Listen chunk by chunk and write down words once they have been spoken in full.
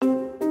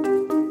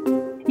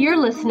You're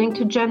listening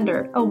to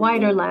Gender, a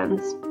Wider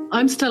Lens.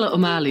 I'm Stella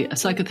O'Malley, a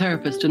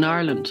psychotherapist in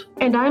Ireland.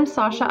 And I'm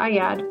Sasha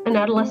Ayad, an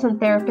adolescent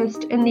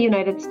therapist in the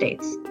United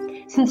States.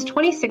 Since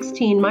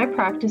 2016, my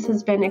practice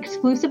has been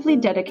exclusively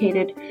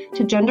dedicated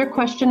to gender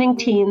questioning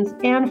teens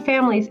and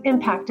families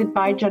impacted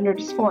by gender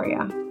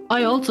dysphoria.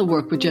 I also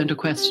work with gender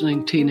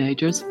questioning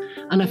teenagers,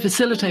 and I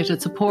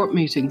facilitated support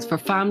meetings for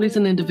families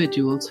and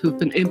individuals who've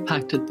been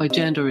impacted by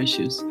gender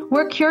issues.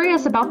 We're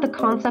curious about the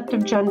concept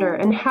of gender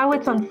and how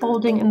it's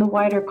unfolding in the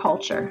wider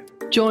culture.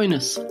 Join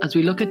us as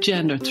we look at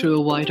gender through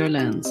a wider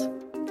lens.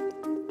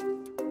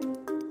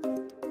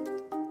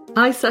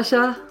 Hi,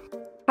 Sasha.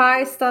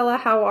 Hi, Stella.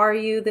 How are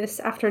you this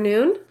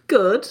afternoon?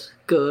 Good.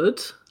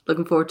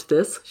 Looking forward to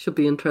this. Should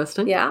be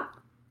interesting. Yeah.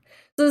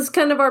 So this is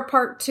kind of our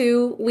part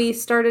 2. We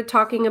started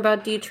talking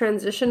about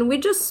detransition. We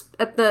just,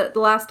 at the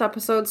last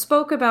episode,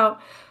 spoke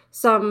about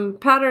some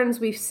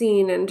patterns we've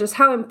seen and just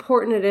how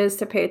important it is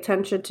to pay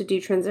attention to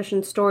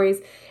detransition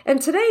stories.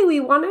 And today we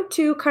wanted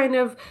to kind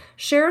of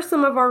share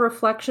some of our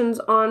reflections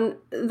on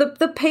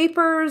the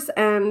papers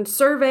and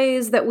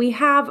surveys that we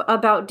have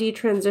about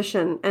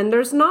detransition. And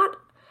there's not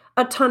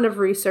a ton of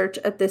research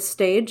at this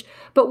stage,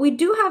 but we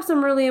do have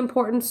some really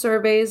important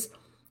surveys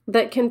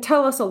that can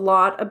tell us a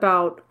lot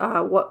about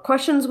what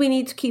questions we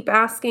need to keep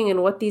asking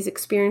and what these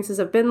experiences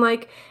have been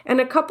like, and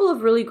a couple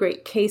of really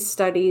great case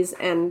studies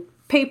and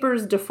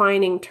papers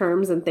defining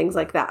terms and things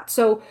like that.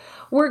 So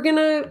we're going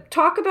to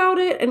talk about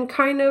it and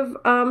kind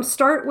of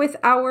start with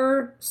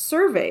our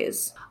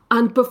surveys.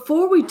 And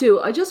before we do,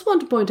 I just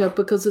want to point out,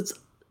 because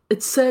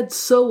it's said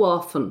so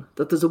often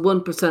that there's a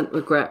 1%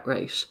 regret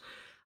rate.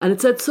 And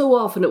it's said so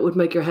often it would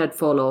make your head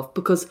fall off,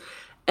 because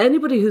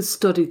anybody who's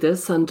studied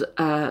this, and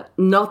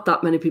not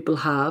that many people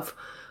have,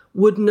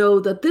 would know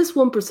that this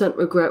 1%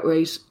 regret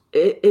rate,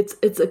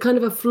 it's a kind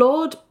of a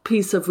flawed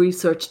piece of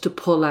research to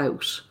pull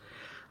out.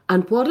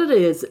 And what it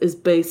is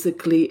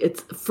basically,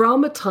 it's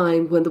from a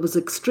time when there was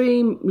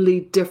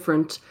extremely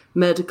different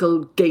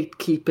medical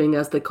gatekeeping,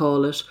 as they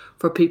call it,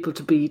 for people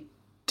to be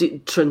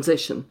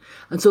transition.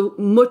 And so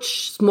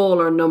much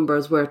smaller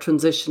numbers were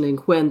transitioning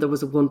when there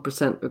was a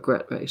 1%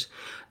 regret rate.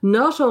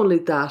 Not only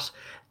that,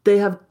 they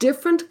have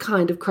different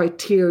kind of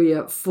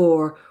criteria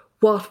for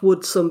what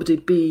would somebody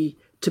be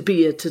to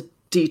be a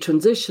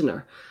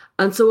detransitioner.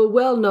 And so a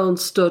well-known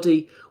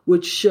study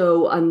would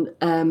show, and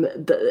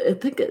I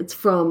think it's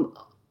from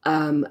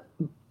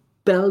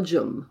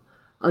Belgium.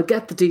 I'll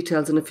get the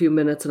details in a few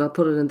minutes and I'll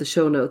put it in the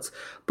show notes.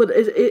 But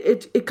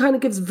it kind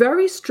of gives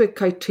very strict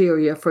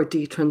criteria for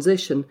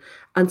detransition.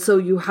 And so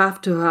you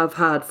have to have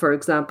had, for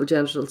example,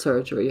 genital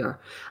surgery,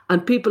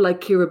 and people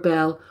like Kira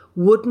Bell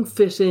wouldn't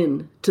fit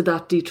in to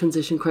that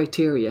detransition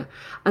criteria.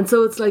 And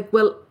so it's like,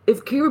 well,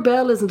 if Kira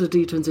Bell isn't a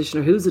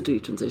detransitioner, who's a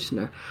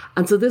detransitioner?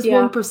 And so this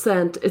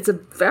 1%, it's a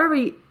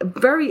very,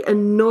 very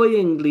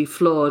annoyingly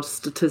flawed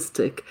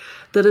statistic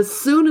that as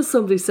soon as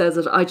somebody says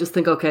it, I just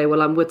think, okay,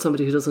 well, I'm with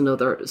somebody who doesn't know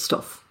their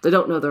stuff. They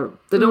don't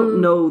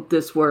know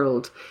this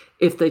world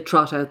if they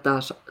trot out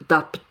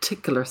that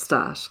particular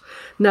stat.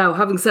 Now,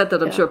 having said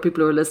that, I'm sure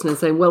people who are listening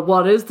saying, well,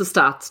 what is the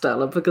stat,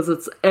 Stella? Because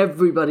it's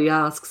everybody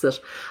asks it.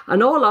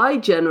 And all I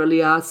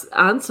generally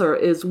answer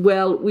is,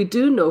 well, we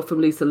do know from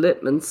Lisa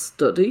Littman's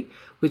study,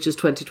 which is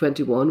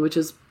 2021, which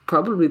is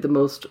probably the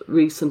most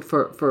recent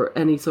for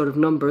any sort of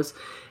numbers,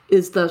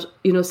 is that,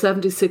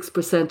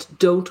 76%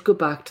 don't go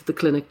back to the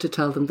clinic to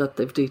tell them that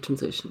they've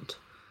detransitioned.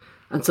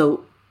 And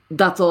so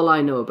that's all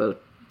I know about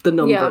the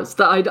numbers.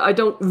 That I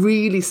don't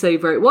really say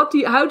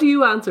how do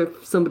you answer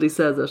if somebody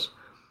says it?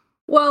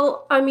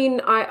 Well, I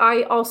mean,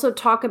 I also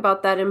talk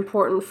about that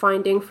important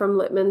finding from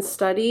Littman's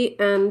study.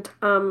 And,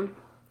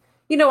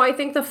 I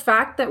think the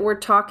fact that we're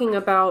talking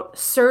about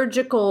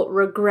surgical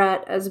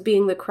regret as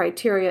being the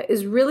criteria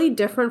is really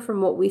different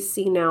from what we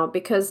see now,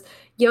 because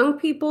young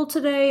people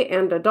today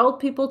and adult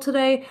people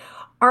today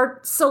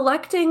are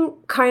selecting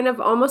kind of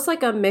almost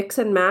like a mix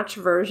and match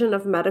version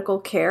of medical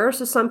care.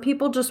 So some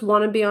people just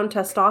want to be on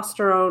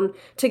testosterone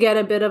to get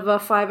a bit of a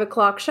 5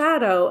 o'clock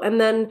shadow. And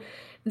then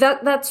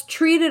that's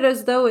treated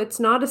as though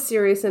it's not a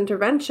serious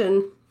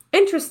intervention,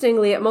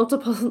 interestingly, at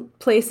multiple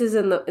places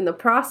in the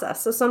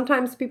process. So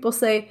sometimes people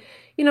say,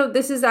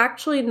 this is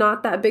actually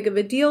not that big of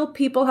a deal.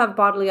 People have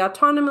bodily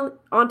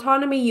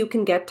autonomy. You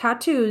can get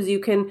tattoos. You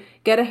can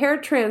get a hair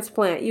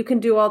transplant. You can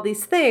do all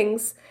these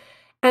things.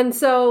 And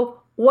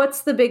so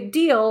what's the big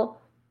deal?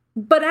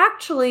 But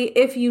actually,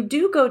 if you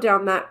do go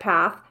down that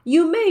path,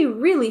 you may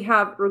really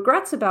have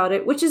regrets about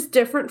it, which is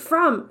different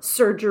from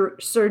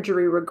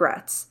surgery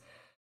regrets.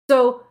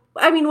 So,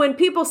 I mean, when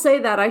people say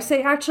that, I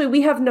say, actually,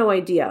 we have no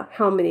idea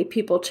how many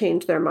people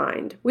change their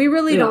mind. We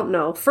really don't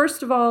know.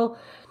 First of all,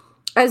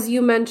 as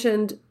you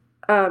mentioned,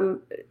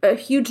 a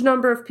huge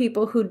number of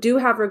people who do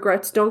have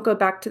regrets don't go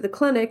back to the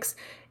clinics.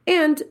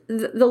 And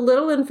the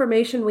little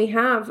information we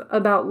have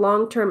about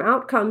long-term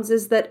outcomes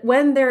is that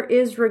when there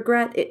is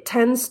regret, it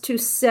tends to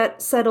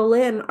settle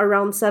in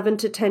around 7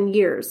 to 10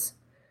 years.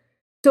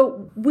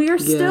 So we're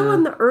still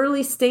in the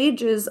early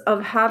stages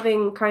of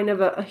having kind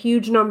of a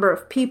huge number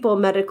of people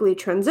medically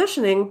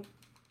transitioning.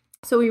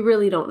 So we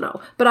really don't know.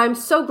 But I'm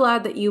so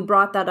glad that you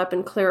brought that up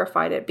and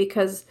clarified it,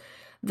 because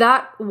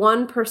that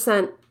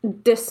 1%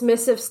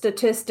 dismissive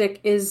statistic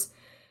is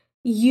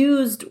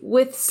used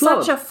with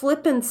such a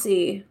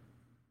flippancy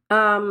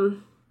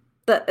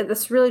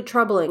that's really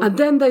troubling. And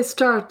then they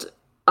start...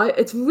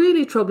 it's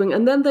really troubling.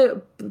 And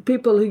then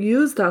people who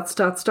use that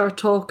stat start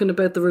talking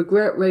about the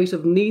regret rate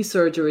of knee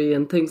surgery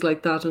and things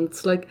like that. And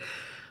it's like...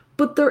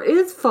 But there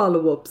is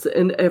follow-ups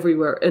in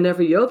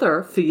every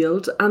other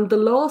field, and the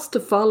loss to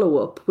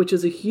follow-up, which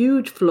is a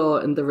huge flaw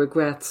in the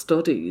regret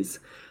studies.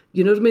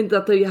 You know what I mean?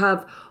 That they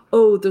have,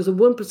 there's a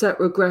 1%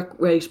 regret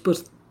rate,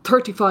 but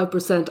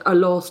 35% are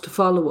lost to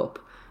follow-up.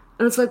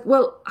 And it's like,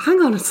 well, hang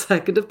on a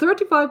second. If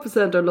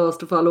 35% are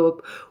lost to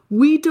follow-up,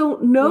 we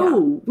don't know.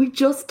 Yeah. We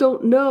just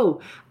don't know.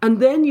 And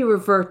then you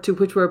revert to,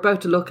 which we're about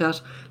to look at,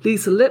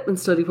 Lisa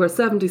Littman's study, where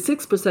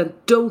 76%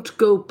 don't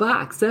go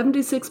back.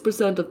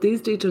 76% of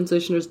these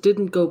detransitioners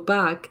didn't go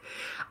back.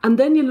 And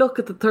then you look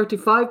at the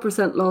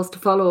 35% loss to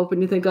follow-up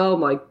and you think, oh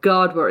my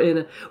God, we're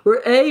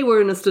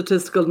in a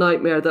statistical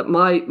nightmare that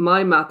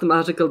my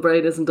mathematical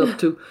brain isn't up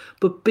to.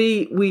 But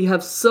B, we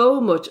have so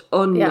much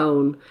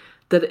unknown. Yeah.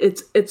 That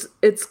it's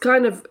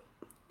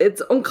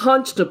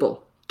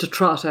unconscionable to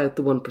trot out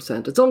the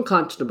 1%. It's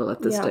unconscionable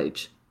at this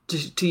stage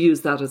to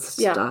use that as a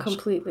stat. Yeah,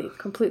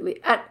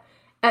 completely.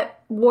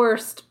 At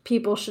worst,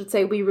 people should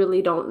say we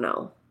really don't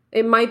know.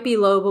 It might be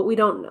low, but we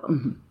don't know.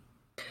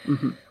 Mm-hmm.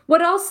 Mm-hmm.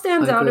 What else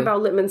stands out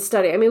about Littman's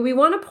study? I mean, we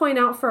want to point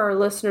out for our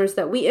listeners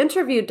that we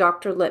interviewed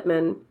Dr.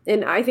 Littman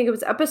in, I think it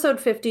was episode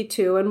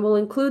 52, and we'll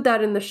include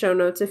that in the show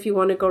notes if you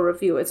want to go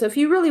review it. So if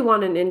you really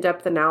want an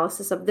in-depth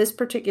analysis of this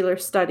particular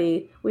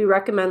study, we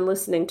recommend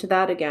listening to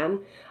that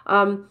again.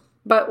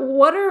 But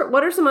what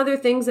are some other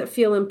things that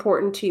feel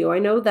important to you? I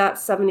know that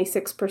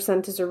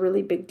 76% is a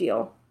really big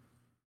deal.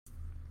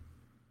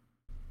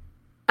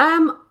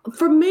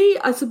 For me,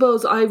 I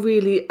suppose I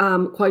really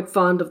am quite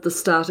fond of the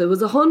stat. It was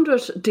 100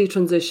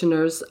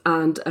 detransitioners,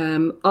 and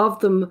of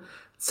them,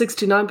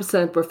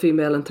 69% were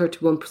female and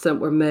 31%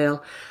 were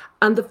male.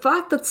 And the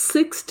fact that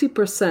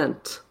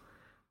 60%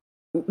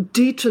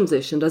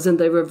 detransitioned, as in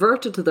they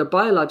reverted to their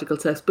biological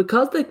sex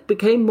because they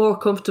became more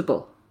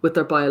comfortable with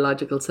their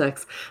biological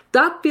sex,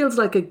 that feels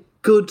like a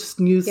good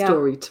news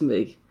story to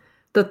me.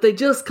 That they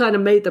just kind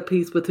of made their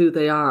peace with who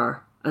they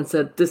are and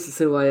said, this is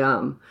who I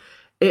am.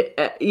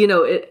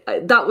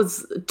 That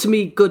was, to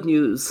me, good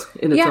news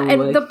in its own way.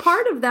 Yeah, and the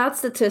part of that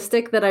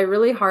statistic that I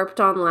really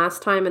harped on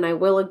last time, and I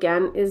will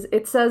again, is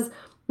it says,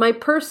 my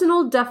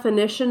personal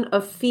definition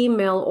of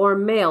female or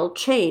male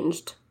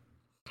changed.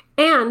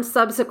 And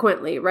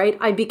subsequently, right,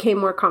 I became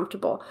more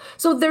comfortable.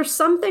 So there's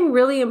something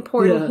really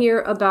important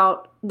here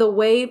about the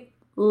way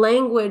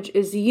language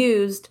is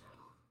used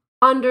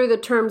under the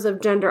terms of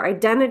gender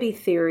identity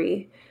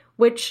theory,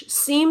 which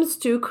seems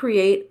to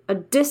create a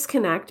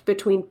disconnect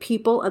between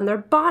people and their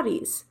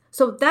bodies.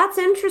 So that's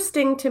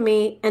interesting to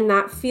me, and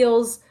that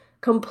feels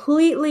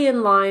completely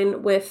in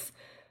line with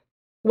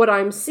what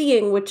I'm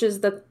seeing, which is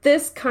that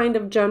this kind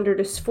of gender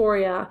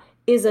dysphoria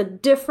is a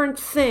different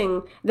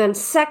thing than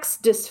sex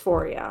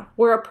dysphoria,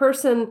 where a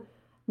person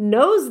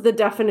knows the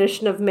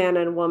definition of man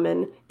and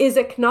woman, is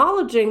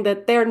acknowledging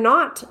that they're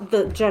not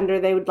the gender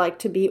they would like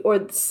to be or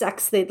the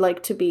sex they'd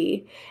like to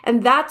be.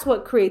 And that's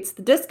what creates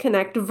the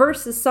disconnect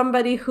versus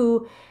somebody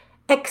who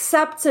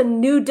accepts a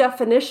new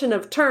definition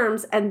of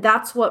terms, and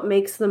that's what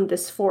makes them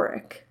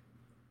dysphoric.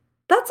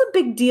 That's a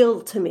big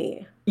deal to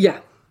me. Yeah.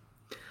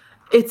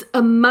 It's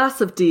a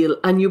massive deal,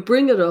 and you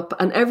bring it up,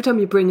 and every time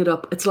you bring it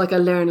up, it's like I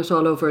learn it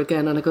all over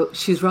again, and I go,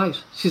 she's right.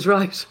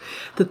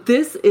 That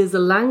this is a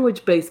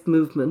language-based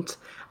movement,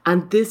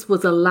 and this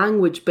was a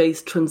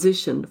language-based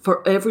transition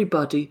for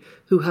everybody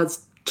who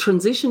has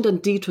transitioned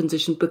and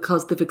detransitioned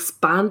because they've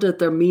expanded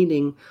their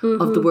meaning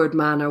of the word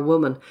man or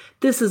woman.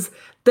 This is,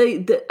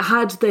 they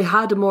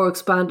had a more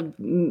expanded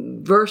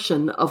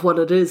version of what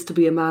it is to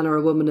be a man or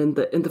a woman in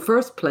the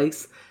first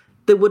place,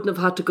 they wouldn't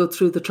have had to go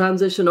through the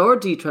transition or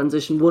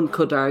detransition. One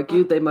could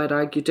argue, they might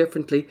argue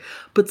differently,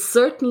 but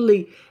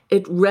certainly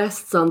it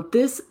rests on,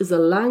 this is a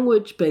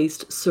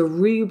language-based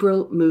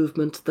cerebral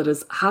movement that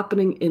is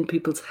happening in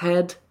people's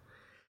head,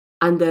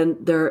 and then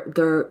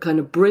they're kind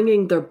of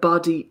bringing their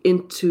body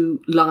into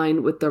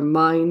line with their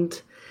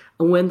mind,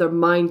 and when their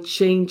mind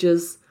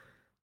changes,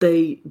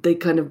 they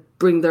kind of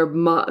bring their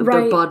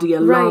body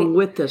along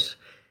with it.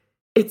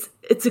 It's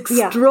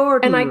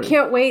extraordinary. And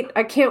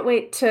I can't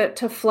wait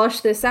to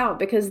flush this out,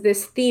 because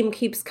this theme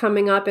keeps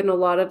coming up in a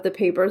lot of the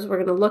papers we're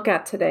going to look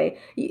at today.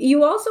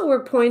 You also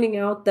were pointing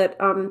out that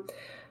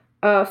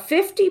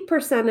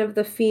 50% of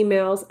the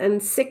females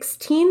and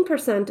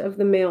 16% of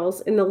the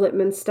males in the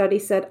Littman study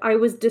said, I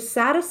was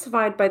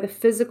dissatisfied by the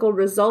physical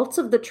results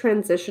of the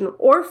transition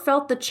or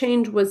felt the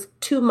change was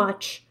too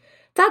much.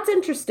 That's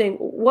interesting.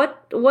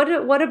 What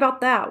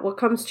about that? What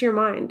comes to your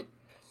mind?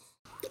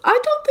 I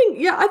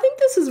think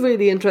this is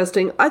really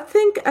interesting. I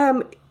think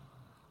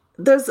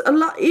there's a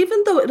lot,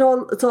 even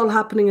though it's all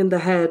happening in the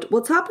head,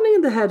 what's happening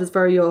in the head is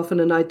very often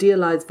an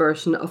idealized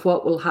version of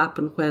what will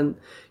happen when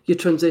you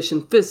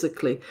transition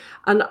physically.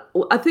 And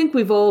I think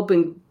we've all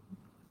been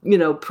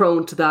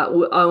prone to that.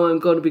 Oh, I'm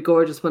going to be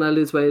gorgeous when I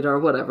lose weight or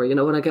whatever,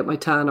 when I get my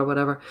tan or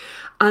whatever.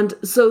 And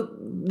so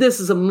this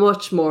is a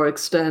much more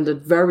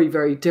extended, very,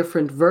 very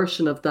different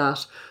version of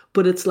that.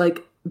 But it's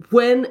like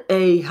when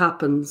A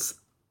happens,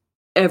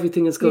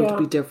 everything is going to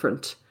be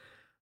different.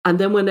 And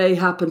then when A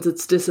happens,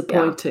 it's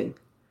disappointing. Yeah.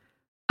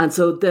 And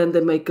so then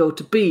they may go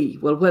to B.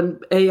 Well, when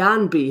A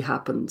and B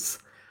happens,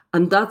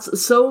 and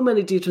that's so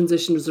many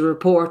detransitioners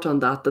report on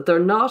that they're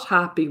not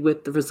happy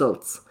with the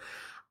results.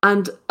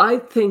 And I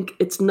think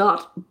it's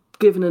not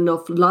given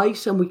enough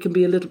light, and we can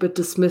be a little bit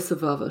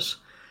dismissive of it.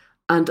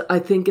 And I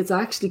think it's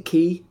actually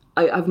key.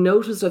 I've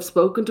noticed, I've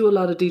spoken to a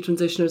lot of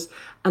detransitioners,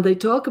 and they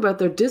talk about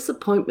their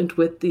disappointment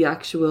with the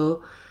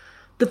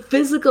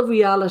physical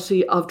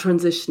reality of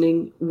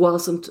transitioning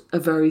wasn't a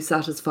very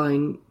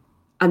satisfying.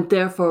 And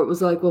therefore it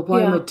was like, well,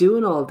 why am I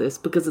doing all this?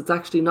 Because it's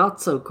actually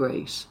not so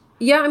great.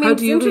 Yeah, I mean,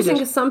 it's interesting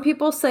because some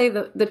people say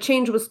that the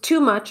change was too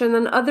much, and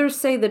then others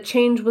say the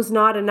change was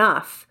not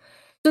enough.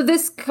 So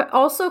this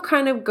also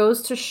kind of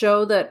goes to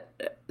show that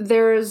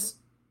there's,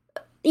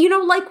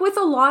 like with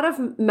a lot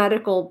of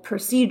medical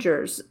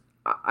procedures,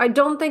 I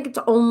don't think it's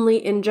only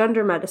in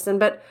gender medicine,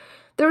 but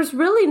there's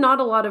really not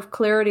a lot of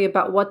clarity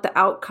about what the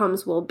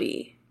outcomes will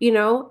be,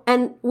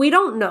 and we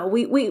don't know.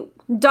 We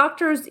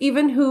doctors,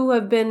 even who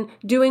have been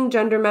doing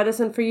gender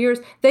medicine for years,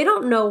 they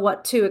don't know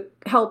what to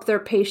help their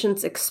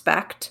patients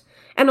expect.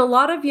 And a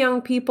lot of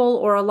young people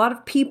or a lot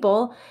of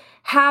people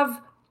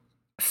have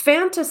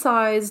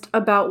fantasized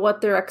about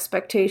what their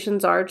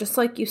expectations are, just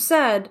like you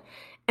said.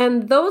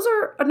 And those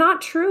are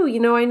not true.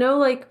 I know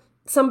like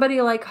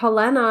somebody like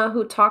Helena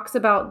who talks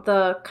about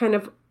the kind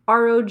of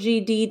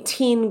ROGD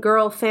teen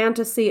girl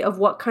fantasy of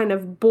what kind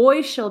of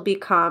boy she'll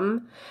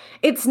become.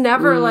 It's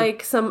never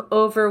like some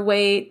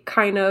overweight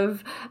kind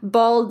of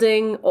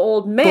balding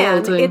old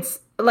man. It's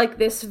like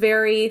this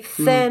very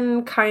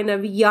thin kind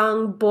of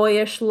young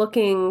boyish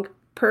looking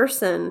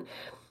person.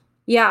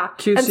 Yeah.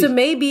 Juicy. And so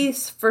maybe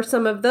for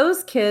some of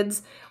those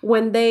kids,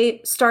 when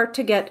they start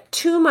to get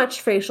too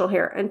much facial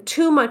hair and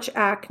too much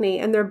acne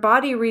and their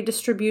body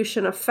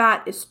redistribution of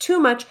fat is too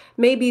much,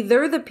 maybe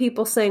they're the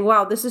people saying,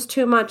 wow, this is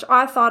too much.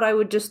 I thought I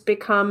would just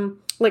become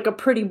like a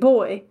pretty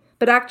boy,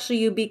 but actually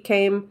you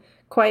became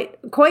quite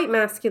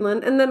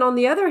masculine. And then on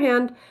the other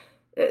hand,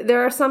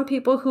 there are some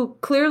people who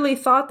clearly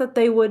thought that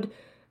they would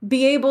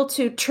be able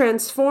to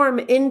transform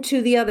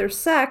into the other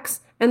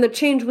sex, and the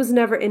change was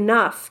never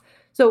enough.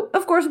 So,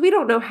 of course, we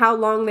don't know how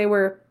long they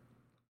were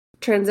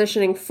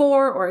transitioning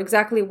for or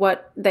exactly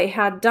what they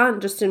had done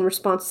just in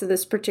response to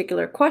this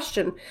particular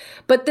question.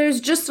 But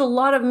there's just a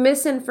lot of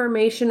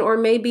misinformation or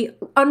maybe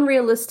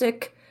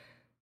unrealistic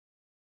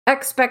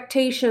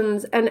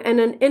expectations and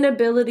an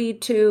inability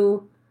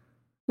to,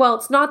 well,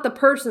 it's not the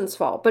person's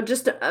fault, but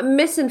just a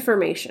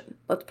misinformation.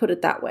 Let's put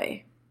it that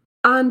way.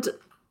 And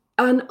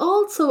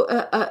also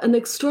an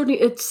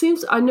extraordinary, it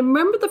seems, I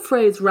remember the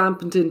phrase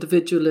rampant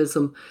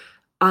individualism.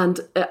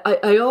 And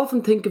I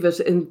often think of it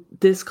in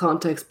this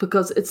context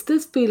because it's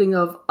this feeling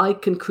of I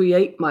can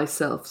create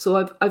myself.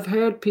 So I've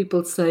heard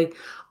people say,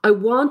 I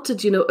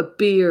wanted, a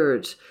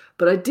beard,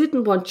 but I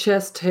didn't want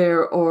chest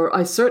hair, or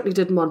I certainly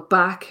didn't want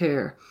back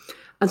hair.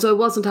 And so I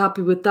wasn't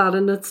happy with that.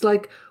 And it's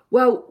like,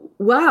 wow,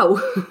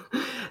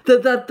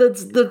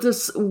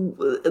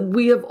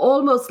 we have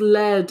almost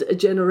led a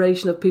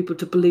generation of people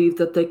to believe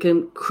that they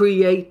can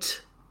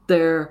create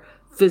their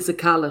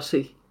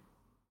physicality,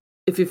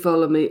 if you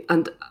follow me.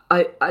 And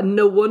I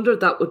no wonder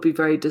that would be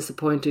very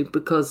disappointing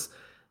because,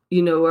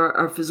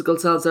 our physical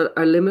selves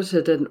are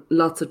limited in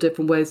lots of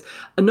different ways.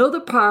 Another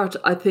part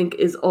I think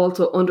is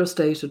also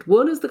understated.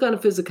 One is the kind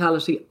of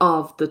physicality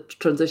of the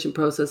transition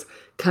process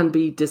can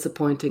be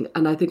disappointing.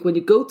 And I think when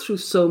you go through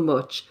so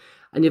much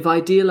and you've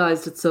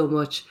idealized it so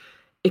much,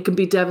 it can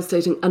be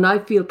devastating. And I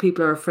feel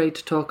people are afraid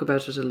to talk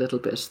about it a little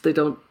bit. They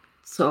don't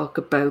talk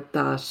about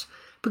that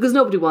because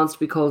nobody wants to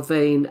be called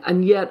vain.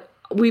 And yet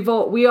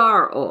we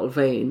are all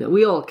vain.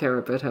 We all care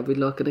about how we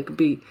look, and it can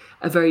be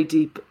a very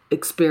deep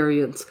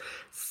experience.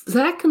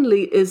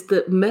 Secondly is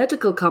the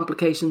medical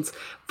complications.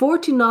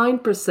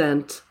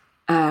 49%,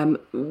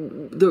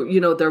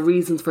 their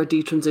reasons for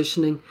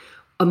detransitioning,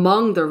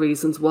 among their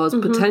reasons was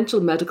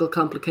potential medical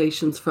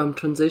complications from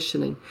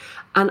transitioning.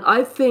 And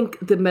I think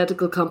the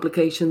medical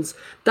complications,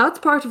 that's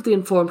part of the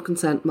informed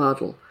consent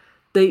model.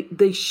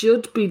 They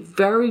should be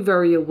very,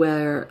 very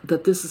aware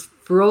that this is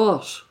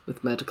fraught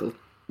with medical.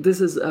 This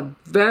is a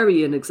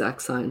very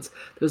inexact science.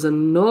 There's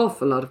an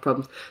awful lot of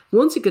problems.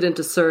 Once you get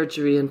into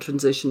surgery and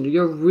transition,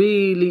 you're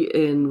really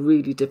in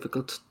really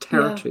difficult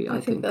territory,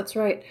 I think. That's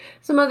right.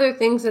 Some other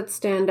things that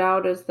stand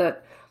out is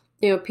that,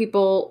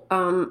 people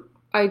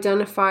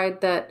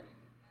identified that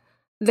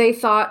they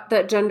thought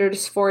that gender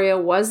dysphoria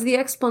was the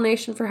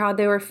explanation for how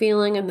they were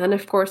feeling. And then,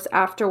 of course,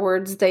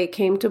 afterwards, they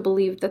came to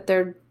believe that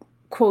their,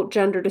 quote,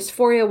 gender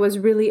dysphoria was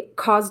really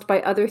caused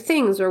by other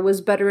things or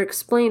was better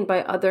explained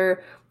by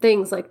other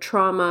things like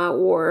trauma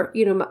or,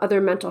 other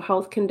mental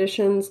health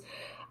conditions.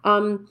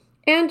 And,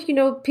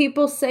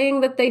 people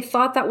saying that they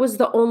thought that was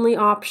the only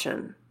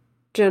option,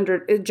 gender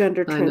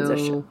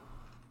transition.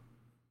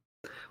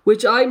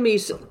 Which I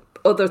meet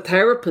other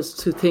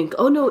therapists who think,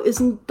 oh no,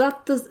 isn't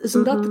that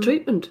the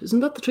treatment? Isn't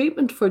that the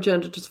treatment for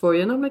gender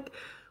dysphoria? And I'm like,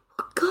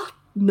 oh, God,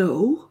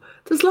 no.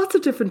 There's lots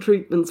of different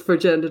treatments for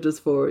gender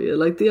dysphoria.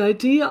 Like the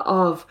idea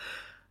of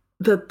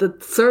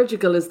that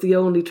surgical is the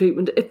only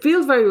treatment, it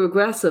feels very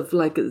regressive.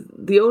 Like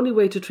the only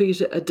way to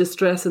treat a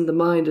distress in the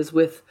mind is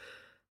with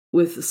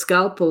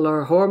scalpel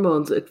or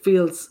hormones. It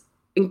feels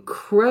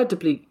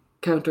incredibly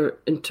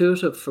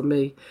counterintuitive for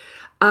me.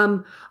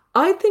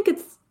 I think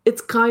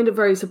it's kind of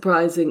very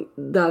surprising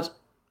that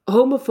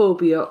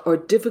homophobia or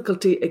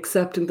difficulty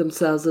accepting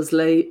themselves as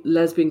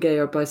lesbian, gay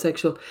or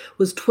bisexual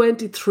was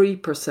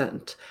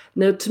 23%.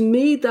 Now, to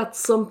me, that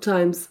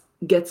sometimes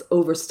gets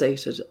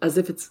overstated as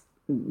if it's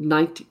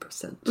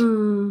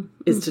 90%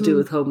 is to do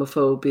with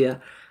homophobia.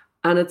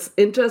 And it's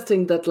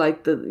interesting that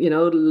like the,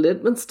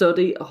 Littman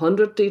study,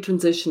 100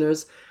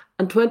 detransitioners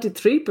and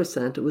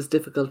 23% it was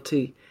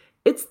difficulty.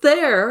 It's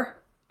there.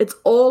 It's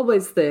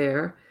always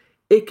there.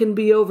 It can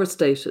be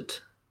overstated.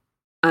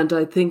 And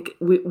I think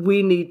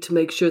we need to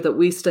make sure that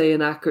we stay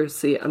in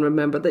accuracy and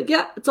remember that,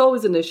 it's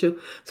always an issue.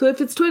 So if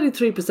it's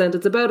 23%,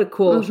 it's about a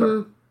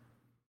quarter,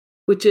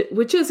 which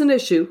is an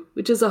issue,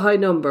 which is a high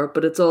number,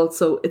 but it's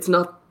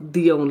not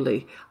the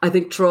only. I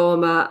think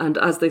trauma, and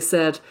as they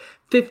said,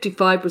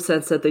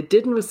 55% said they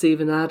didn't receive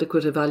an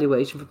adequate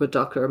evaluation from a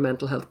doctor or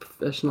mental health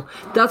professional.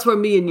 That's where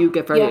me and you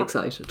get very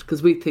excited,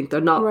 because we think they're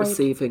not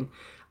receiving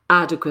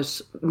adequate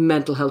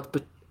mental health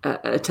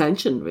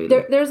attention,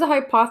 really. There's a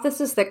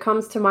hypothesis that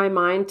comes to my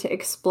mind to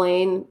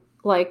explain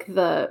like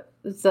the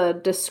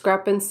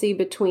discrepancy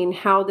between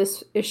how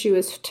this issue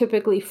is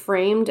typically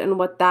framed and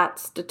what that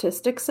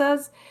statistic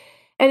says.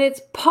 And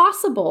it's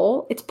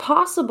possible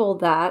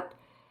that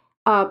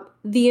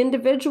the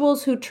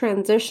individuals who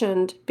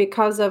transitioned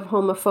because of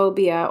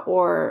homophobia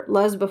or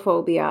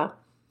lesbophobia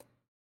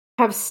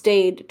have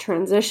stayed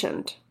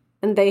transitioned,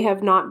 and they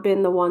have not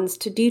been the ones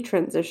to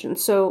detransition.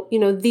 So,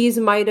 these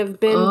might have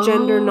been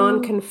gender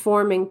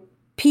nonconforming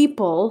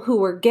people who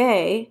were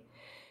gay,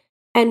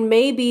 and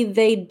maybe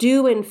they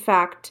do, in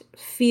fact,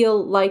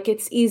 feel like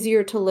it's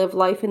easier to live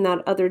life in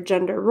that other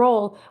gender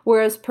role,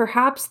 whereas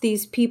perhaps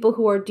these people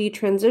who are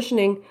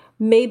detransitioning,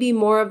 maybe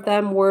more of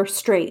them were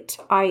straight,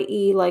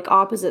 i.e. like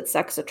opposite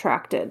sex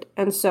attracted.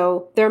 And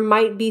so there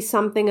might be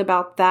something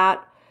about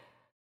that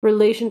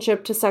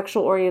relationship to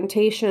sexual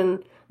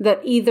orientation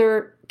that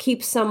either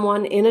keeps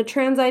someone in a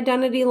trans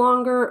identity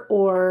longer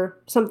or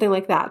something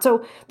like that.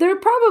 So there are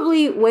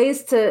probably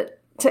ways to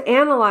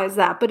analyze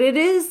that, but it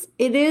is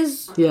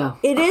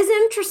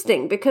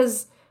interesting,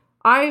 because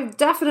I've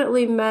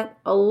definitely met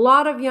a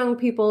lot of young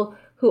people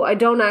who I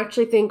don't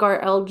actually think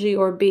are LG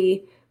or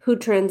B who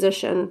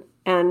transition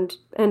and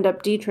end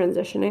up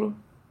detransitioning.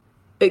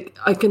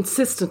 I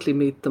consistently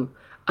meet them,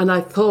 and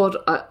I thought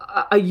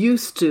I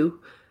used to.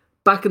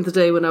 Back in the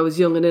day when I was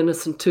young and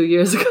innocent 2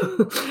 years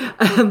ago,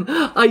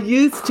 I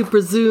used to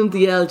presume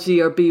the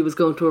LG or B was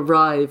going to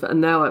arrive, and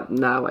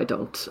now I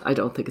don't. I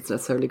don't think it's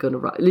necessarily going to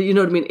arrive. You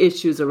know what I mean?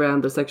 Issues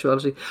around their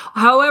sexuality.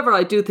 However,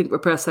 I do think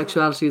repressed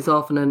sexuality is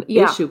often an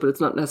issue, but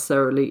it's not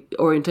necessarily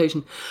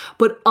orientation.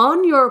 But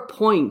on your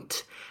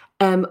point,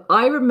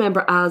 I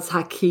remember Az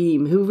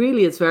Hakim, who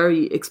really is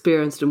very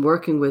experienced in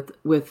working with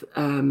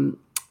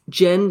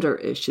gender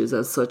issues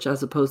as such,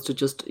 as opposed to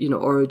just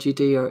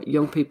ROGD or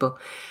young people.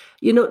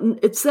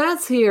 It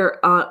says here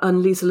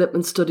on Lisa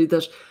Lippman's study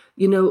that,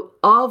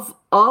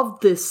 of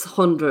this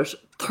 100,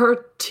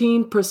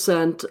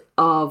 13%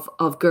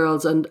 of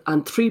girls and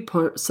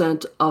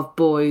 3% of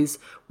boys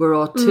were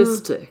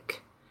autistic.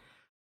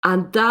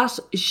 And that,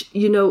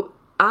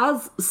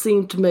 as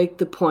seemed to make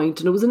the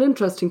point, and it was an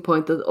interesting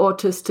point, that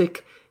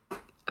autistic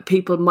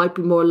people might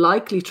be more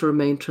likely to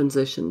remain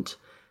transitioned.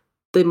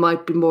 They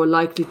might be more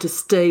likely to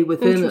stay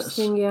within it.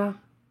 Interesting, yeah.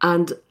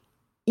 And,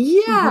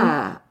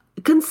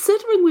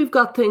 considering we've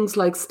got things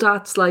like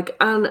stats like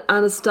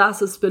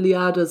Anastasis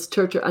Biliada's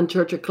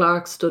Churcher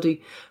Clark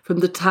study from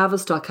the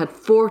Tavistock had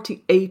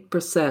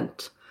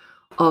 48%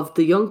 of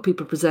the young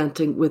people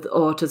presenting with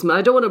autism.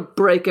 I don't want to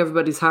break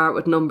everybody's heart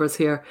with numbers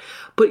here,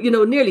 but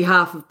nearly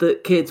half of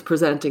the kids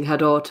presenting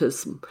had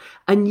autism.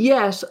 And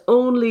yet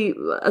only,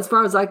 as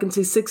far as I can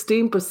see,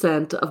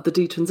 16% of the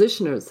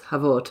detransitioners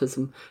have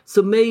autism.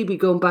 So maybe,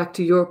 going back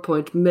to your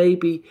point,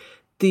 maybe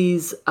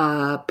these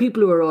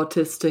people who are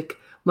autistic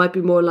might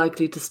be more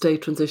likely to stay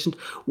transitioned.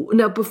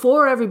 Now,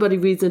 before everybody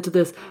reads into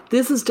this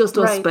is just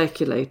us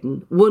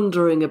speculating,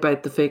 wondering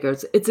about the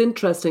figures. It's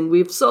interesting. We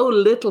have so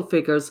little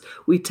figures,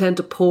 we tend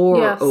to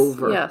pore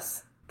over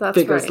that's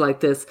figures like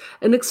this.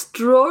 An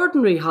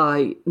extraordinary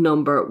high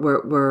number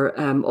were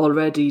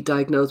already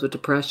diagnosed with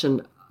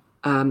depression.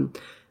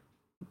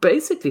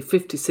 Basically,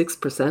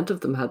 56%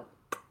 of them had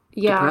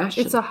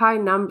depression. It's a high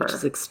number. Which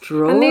is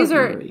extraordinary. And these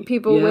are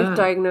people with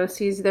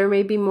diagnoses. There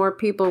may be more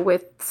people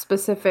with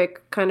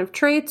specific kind of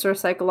traits or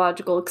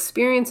psychological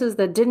experiences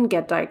that didn't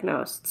get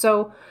diagnosed.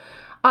 So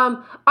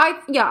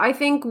I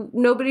think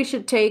nobody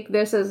should take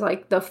this as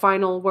like the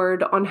final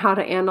word on how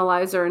to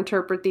analyze or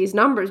interpret these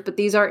numbers, but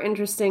these are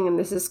interesting, and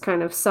this is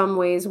kind of some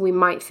ways we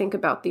might think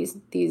about these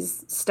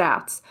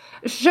stats.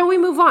 Shall we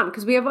move on?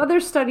 Because we have other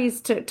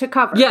studies to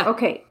cover. Yeah.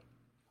 Okay.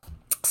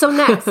 So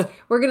next,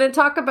 we're going to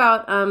talk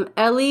about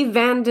Ellie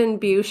Vanden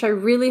Bush. I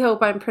really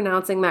hope I'm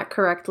pronouncing that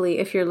correctly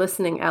if you're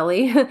listening,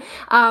 Ellie.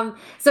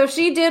 So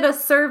she did a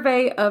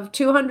survey of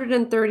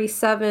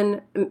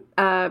 237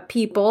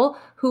 people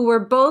who were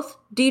both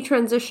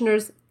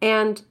detransitioners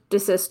and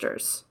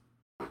desisters.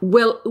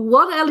 Well,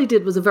 what Ellie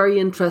did was a very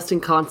interesting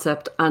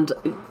concept, and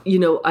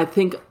I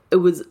think it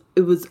was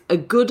a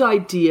good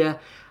idea.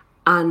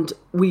 And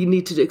we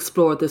need to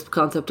explore this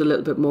concept a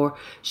little bit more.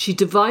 She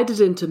divided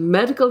into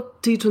medical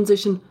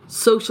detransition,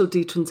 social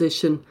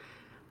detransition,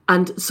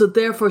 and so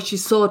therefore she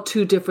saw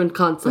two different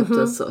concepts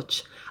as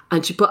such.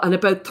 And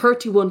about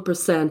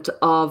 31%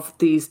 of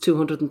these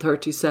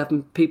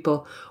 237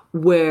 people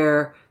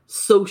were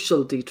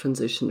social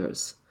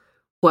detransitioners,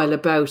 while around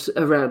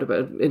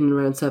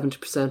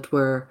 70%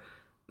 were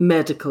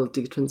medical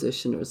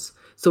detransitioners.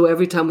 So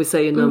every time we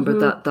say a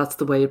number, that's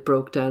the way it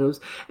broke down.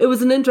 It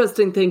was an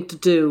interesting thing to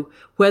do.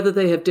 Whether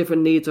they have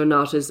different needs or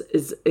not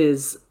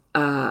is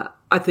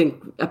I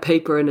think, a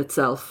paper in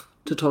itself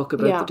to talk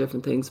about the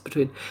different things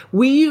between.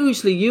 We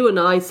usually, you and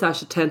I,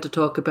 Sasha, tend to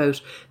talk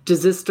about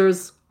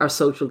desisters are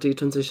social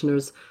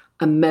detransitioners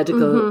and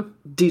medical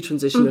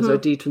detransitioners are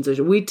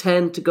detransition. We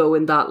tend to go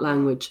in that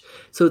language.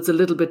 So it's a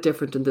little bit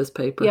different in this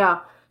paper. Yeah.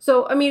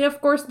 So, I mean, of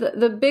course,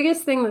 the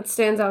biggest thing that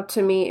stands out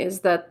to me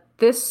is that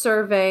this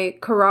survey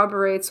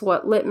corroborates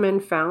what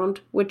Littman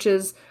found, which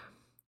is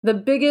the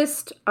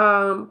biggest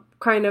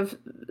kind of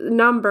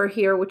number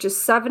here, which is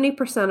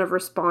 70% of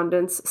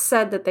respondents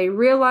said that they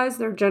realized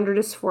their gender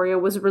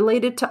dysphoria was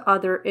related to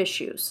other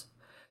issues.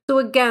 So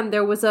again,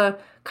 there was a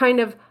kind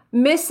of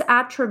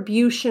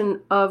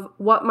misattribution of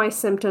what my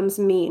symptoms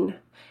mean.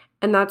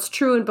 And that's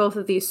true in both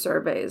of these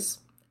surveys.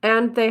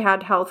 And they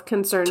had health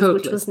concerns,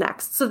 which was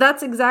next. So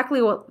that's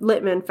exactly what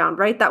Littman found,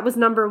 right? That was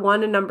number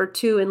 1 and number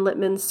 2 in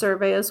Littman's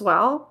survey as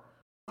well.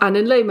 And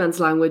in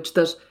layman's language,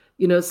 that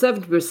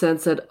 70%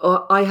 said,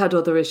 oh, I had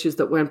other issues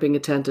that weren't being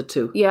attended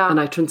to. Yeah. And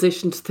I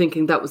transitioned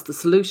thinking that was the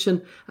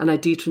solution. And I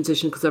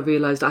detransitioned because I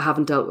realised I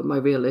haven't dealt with my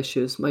real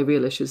issues. My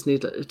real issues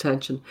need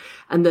attention.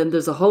 And then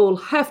there's a whole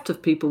heft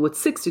of people, with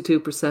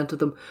 62% of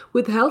them,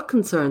 with health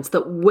concerns,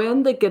 that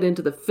when they get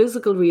into the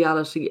physical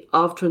reality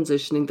of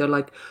transitioning, they're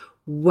like,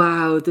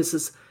 wow, this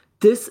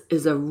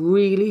is a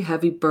really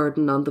heavy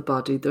burden on the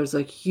body. There's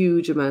a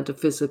huge amount of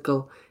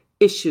physical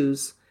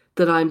issues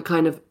that I'm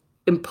kind of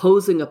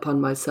imposing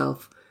upon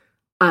myself.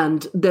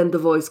 And then the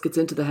voice gets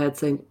into the head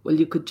saying, well,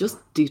 you could just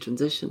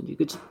detransition. You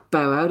could just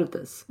bow out of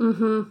this.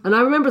 Mm-hmm. And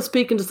I remember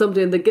speaking to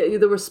somebody and they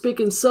were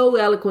speaking so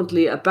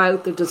eloquently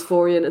about their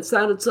dysphoria, and it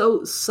sounded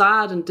so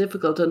sad and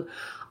difficult. And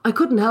I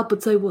couldn't help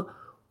but say, well,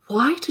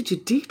 why did you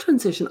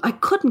detransition? I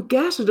couldn't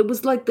get it. It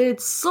was like they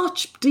had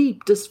such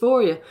deep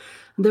dysphoria.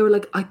 And they were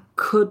like, I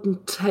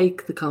couldn't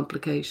take the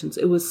complications.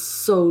 It was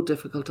so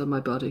difficult on my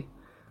body.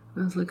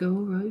 And I was like, oh,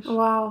 right.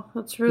 Wow,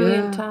 that's really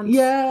intense.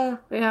 Yeah.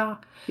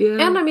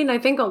 And I mean, I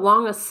think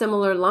along a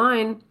similar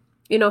line,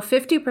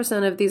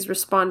 50% of these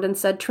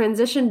respondents said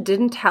transition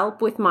didn't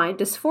help with my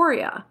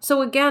dysphoria.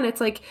 So again, it's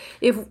like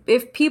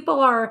if people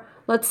are,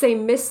 let's say,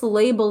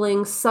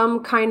 mislabeling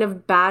some kind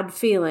of bad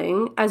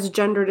feeling as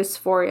gender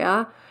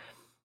dysphoria,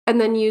 and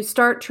then you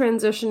start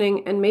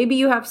transitioning and maybe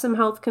you have some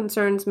health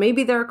concerns,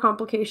 maybe there are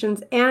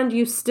complications, and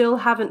you still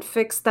haven't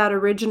fixed that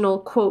original,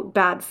 quote,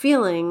 bad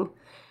feeling,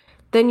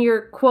 then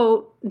your,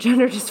 quote,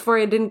 gender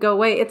dysphoria didn't go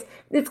away.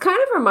 It's kind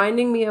of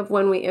reminding me of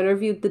when we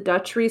interviewed the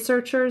Dutch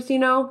researchers,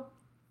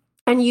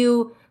 and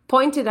you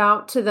pointed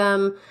out to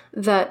them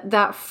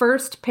that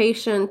first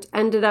patient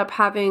ended up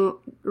having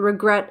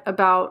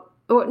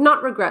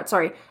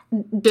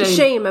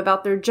shame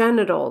about their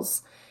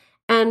genitals.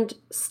 And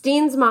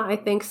Steensma, I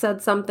think,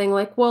 said something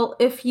like, well,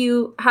 if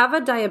you have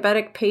a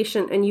diabetic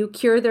patient and you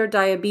cure their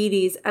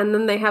diabetes and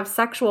then they have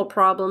sexual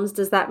problems,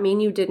 does that mean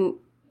you didn't,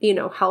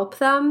 help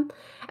them?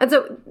 And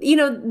so,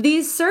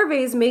 these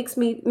surveys make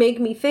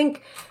me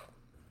think,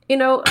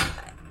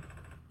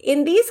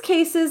 in these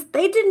cases,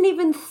 they didn't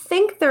even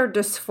think their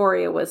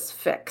dysphoria was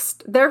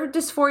fixed. Their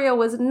dysphoria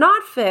was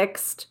not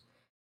fixed,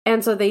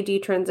 and so they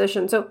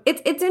detransitioned. So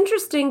it's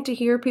interesting to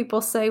hear people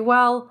say,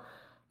 well,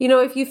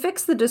 if you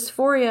fix the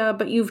dysphoria,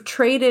 but you've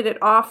traded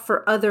it off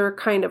for other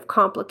kind of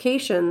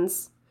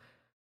complications,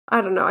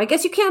 I don't know. I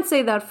guess you can't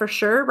say that for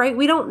sure, right?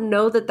 We don't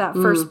know that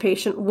first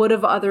patient would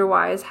have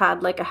otherwise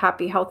had like a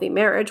happy, healthy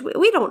marriage.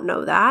 We don't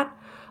know that.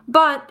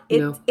 But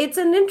it's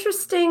an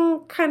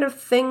interesting kind of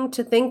thing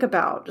to think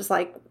about. Just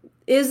like,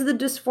 is the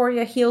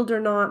dysphoria healed or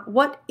not?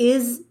 What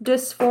is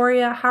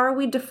dysphoria? How are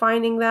we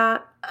defining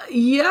that?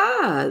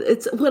 Yeah,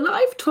 it's when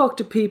I've talked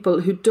to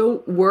people who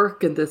don't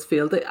work in this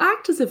field, they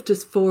act as if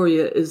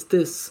dysphoria is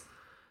this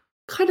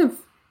kind of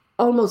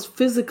almost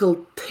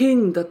physical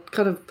thing that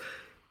kind of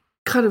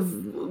kind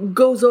of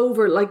goes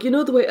over, like, you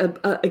know, the way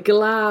a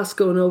glass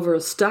going over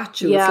a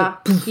statue. Yeah. It's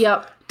like, poof,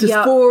 Yep.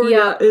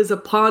 dysphoria is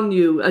upon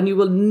you and you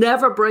will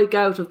never break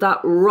out of that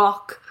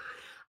rock.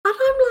 And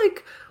I'm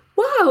like,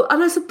 wow.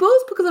 And I suppose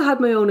because I had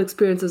my own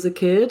experience as a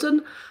kid,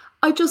 and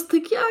I just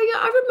think, yeah,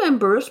 I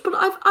remember it. But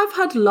I've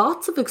had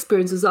lots of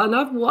experiences, and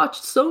I've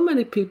watched so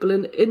many people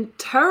in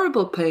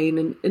terrible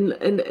pain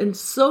in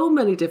so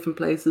many different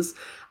places.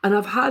 And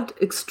I've had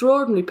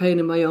extraordinary pain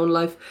in my own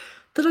life,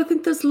 that I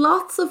think there's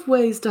lots of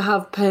ways to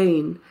have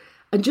pain.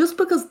 And just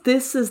because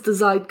this is the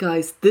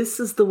zeitgeist, this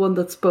is the one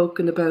that's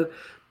spoken about,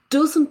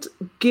 doesn't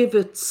give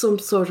it some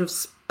sort of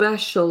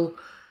special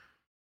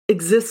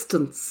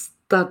existence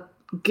that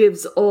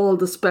gives all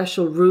the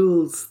special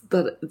rules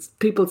that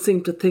people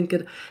seem to think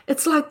it.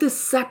 It's like this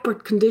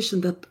separate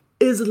condition that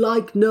is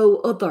like no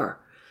other.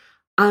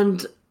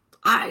 And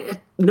I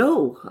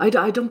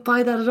don't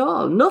buy that at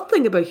all.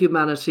 Nothing about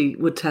humanity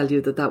would tell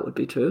you that would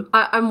be true.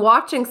 I'm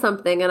watching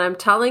something and I'm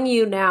telling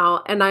you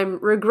now, and I'm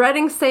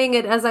regretting saying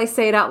it as I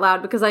say it out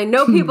loud because I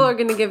know people are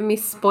going to give me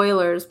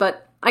spoilers,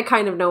 but I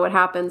kind of know what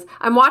happens.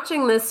 I'm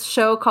watching this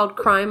show called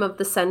Crime of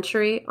the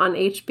Century on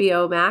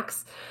HBO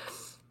Max,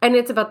 and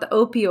it's about the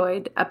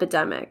opioid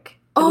epidemic.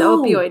 And the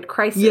opioid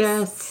crisis.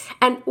 Yes.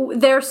 And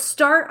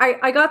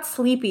I got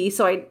sleepy,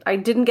 so I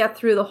didn't get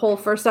through the whole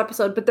first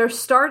episode, but they're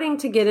starting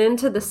to get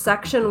into the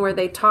section where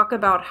they talk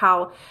about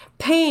how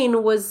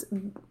pain was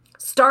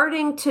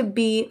starting to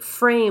be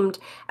framed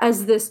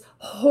as this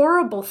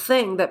horrible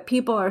thing that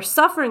people are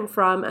suffering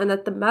from, and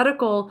that the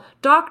medical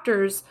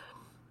doctors,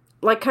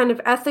 like, kind of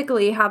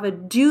ethically have a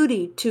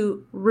duty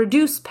to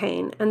reduce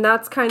pain. And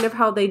that's kind of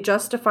how they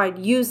justified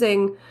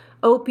using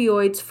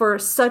opioids for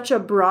such a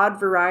broad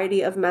variety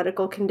of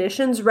medical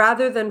conditions,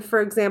 rather than, for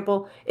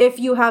example, if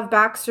you have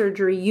back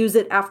surgery, use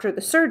it after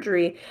the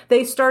surgery.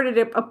 They started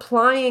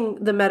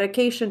applying the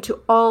medication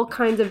to all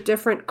kinds of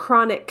different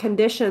chronic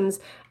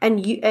conditions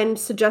and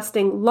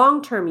suggesting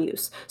long-term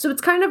use. So it's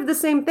kind of the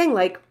same thing,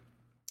 like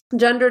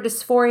gender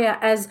dysphoria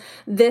as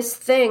this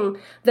thing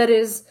that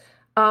is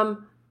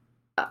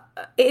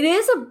it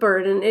is a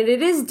burden and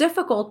it is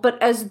difficult,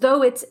 but as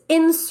though it's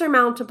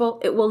insurmountable,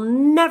 it will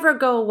never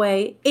go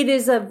away. It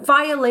is a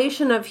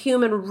violation of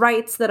human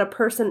rights that a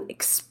person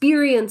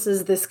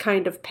experiences this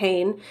kind of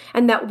pain,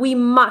 and that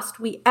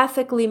we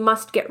ethically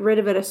must get rid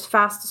of it as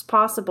fast as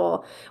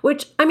possible.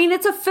 Which, I mean,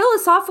 it's a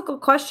philosophical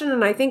question,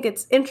 and I think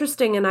it's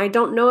interesting, and I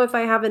don't know if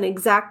I have an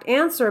exact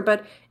answer,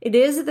 but it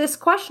is this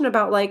question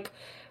about, like,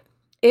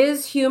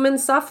 is human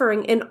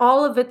suffering in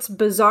all of its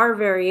bizarre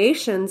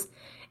variations,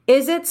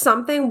 is it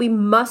something we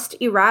must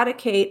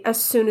eradicate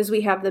as soon as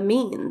we have the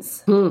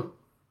means?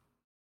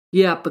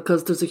 Yeah,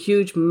 because there's a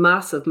huge,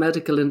 massive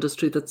medical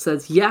industry that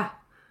says, yeah,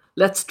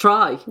 let's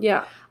try.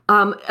 Yeah.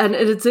 And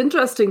it's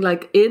interesting,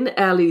 like in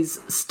Ellie's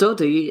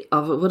study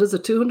of,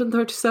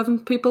 237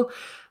 people,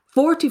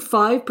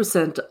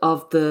 45%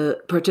 of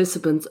the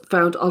participants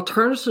found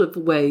alternative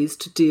ways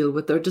to deal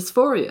with their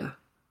dysphoria,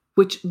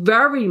 which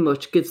very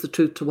much gives the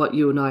truth to what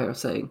you and I are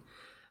saying.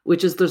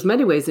 Which is, there's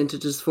many ways into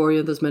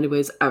dysphoria, there's many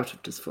ways out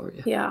of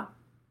dysphoria. Yeah.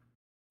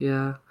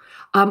 Yeah.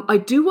 I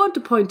do want to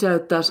point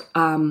out that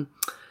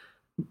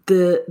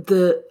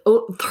the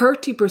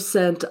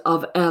 30%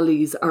 of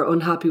Ellies are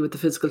unhappy with the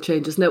physical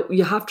changes. Now,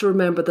 you have to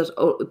remember that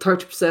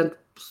 30%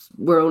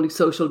 were only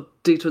social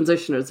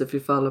detransitioners, if you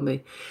follow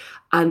me.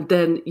 And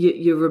then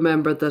you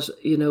remember that,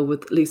 you know,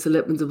 with Lisa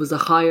Lippman's, it was a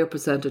higher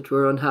percentage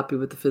were unhappy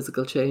with the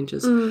physical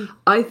changes.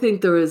 I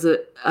think there is a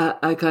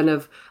kind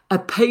of a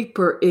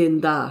paper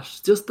in that.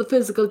 Just the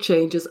physical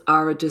changes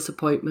are a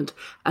disappointment.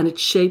 And it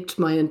shaped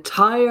my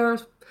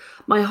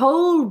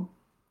whole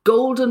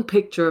golden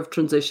picture of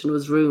transition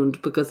was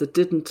ruined because it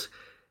didn't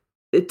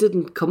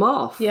come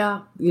off.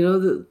 Yeah. You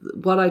know,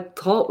 what I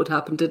thought would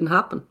happen didn't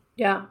happen.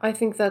 Yeah, I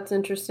think that's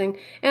interesting.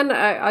 And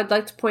I'd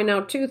like to point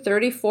out, too,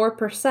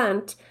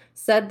 34%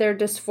 said their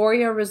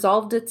dysphoria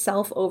resolved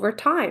itself over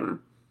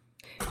time,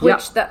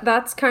 which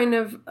that's kind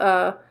of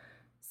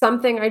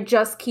something I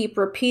just keep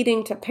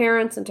repeating to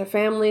parents and to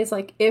families.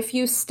 Like, if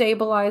you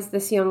stabilize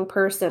this young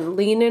person,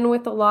 lean in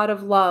with a lot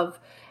of love,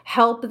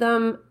 help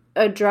them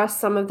address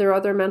some of their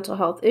other mental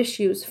health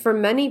issues, for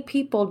many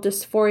people,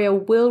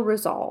 dysphoria will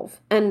resolve.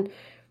 And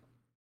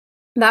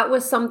that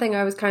was something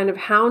I was kind of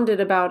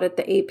hounded about at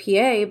the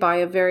APA by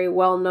a very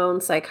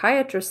well-known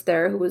psychiatrist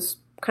there who was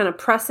kind of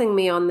pressing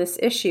me on this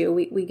issue.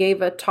 We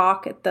gave a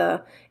talk at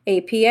the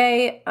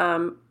APA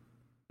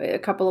a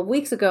couple of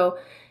weeks ago,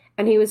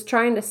 and he was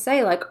trying to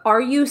say, like,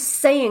 are you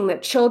saying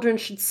that children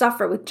should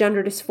suffer with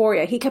gender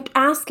dysphoria? He kept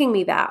asking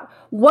me that.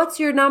 What's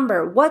your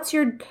number?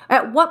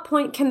 At what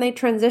point can they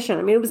transition?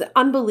 I mean, it was an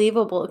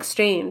unbelievable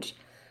exchange.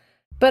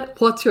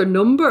 But what's your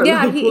number?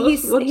 Yeah, like,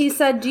 he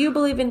said, do you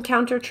believe in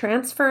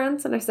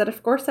countertransference? And I said,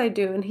 of course I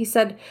do. And he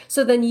said,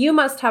 so then you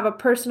must have a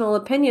personal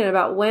opinion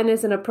about when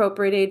is an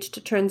appropriate age to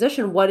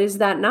transition. What is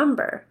that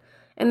number?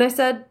 And I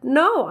said,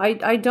 no,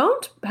 I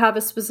don't have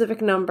a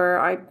specific number.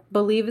 I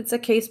believe it's a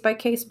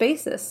case-by-case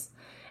basis.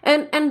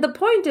 And the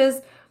point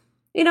is,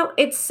 you know,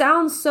 it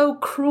sounds so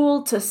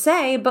cruel to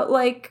say, but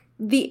like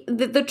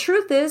the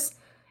truth is,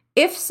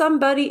 if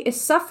somebody is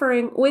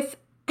suffering with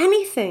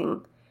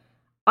anything,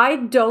 I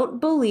don't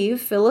believe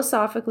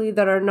philosophically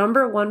that our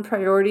number one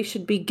priority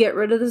should be get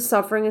rid of the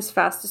suffering as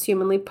fast as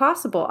humanly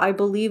possible. I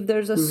believe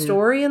there's a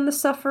story in the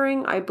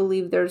suffering. I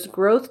believe there's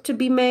growth to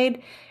be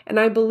made. And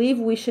I believe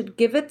we should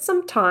give it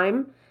some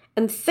time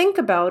and think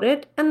about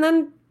it. And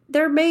then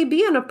there may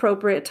be an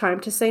appropriate time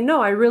to say,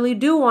 no, I really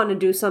do want to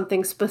do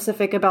something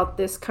specific about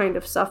this kind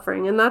of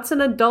suffering. And that's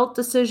an adult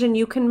decision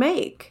you can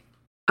make.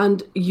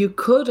 And you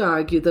could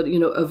argue that,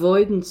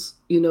 avoidance,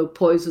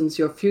 poisons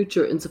your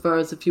future insofar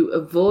as if you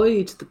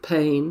avoid the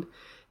pain,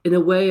 in a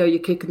way, are you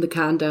kicking the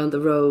can down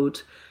the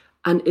road,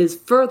 and is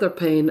further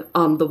pain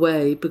on the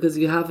way because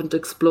you haven't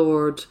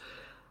explored,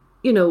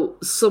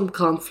 some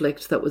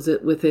conflict that was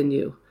within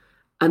you.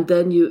 And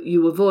then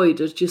you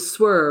avoid it, you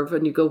swerve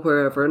and you go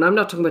wherever. And I'm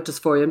not talking about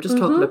dysphoria, I'm just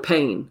talking about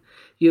pain.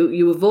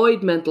 You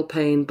avoid mental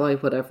pain by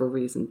whatever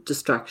reason,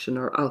 distraction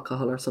or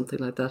alcohol or something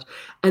like that.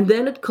 And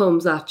then it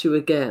comes at you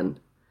again.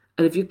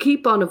 And if you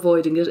keep on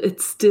avoiding it,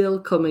 it's still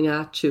coming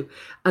at you.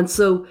 And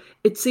so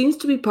it seems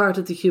to be part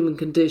of the human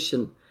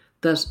condition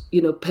that,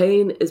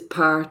 pain is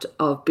part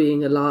of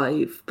being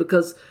alive,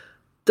 because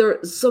there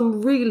are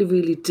some really,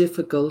 really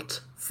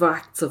difficult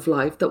facts of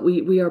life that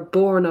we are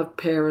born of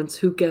parents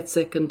who get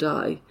sick and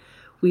die.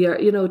 We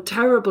are,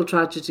 terrible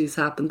tragedies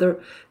happen.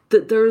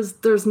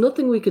 There's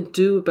nothing we can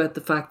do about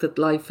the fact that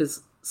life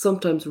is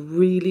sometimes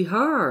really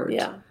hard.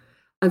 Yeah.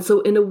 And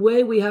so in a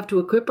way we have to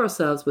equip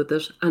ourselves with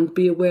it and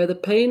be aware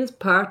that pain is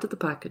part of the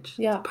package.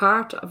 Yeah. It's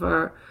part of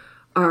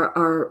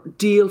our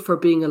deal for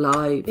being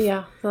alive.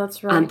 Yeah,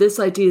 that's right. And this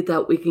idea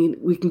that we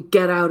can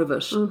get out of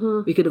it.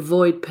 We can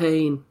avoid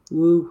pain.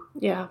 Woo.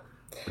 Yeah.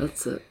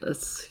 That's it.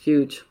 That's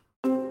huge.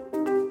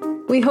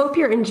 We hope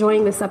you're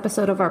enjoying this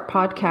episode of our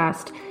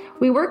podcast.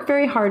 We work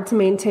very hard to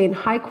maintain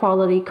high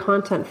quality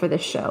content for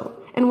this show,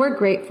 and we're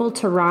grateful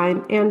to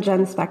Rhyme and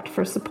GenSpect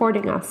for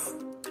supporting us.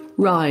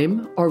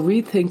 Rhyme, or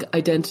Rethink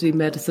Identity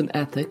Medicine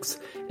Ethics,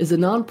 is a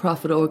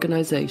non-profit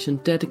organisation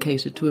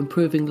dedicated to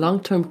improving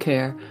long-term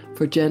care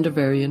for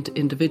gender-variant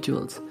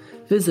individuals.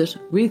 Visit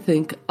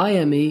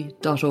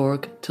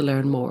rethinkime.org to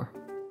learn more.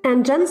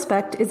 And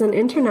GenSpect is an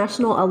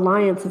international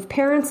alliance of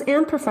parents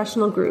and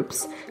professional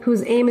groups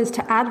whose aim is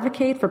to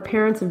advocate for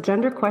parents of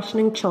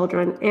gender-questioning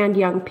children and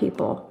young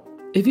people.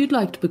 If you'd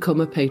like to become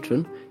a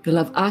patron, you'll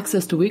have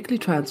access to weekly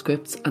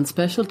transcripts and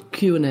special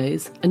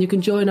Q&As, and you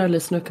can join our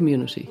listener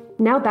community.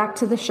 Now back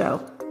to the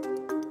show.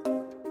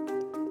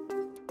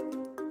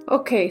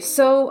 Okay,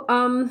 so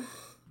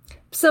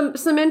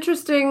some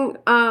interesting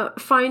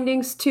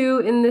findings too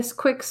in this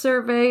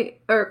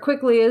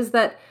quickly is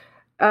that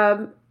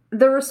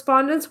the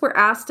respondents were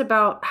asked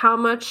about how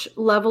much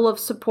level of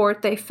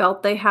support they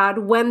felt they had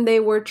when they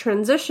were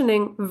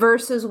transitioning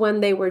versus when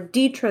they were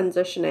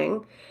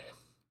detransitioning.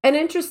 And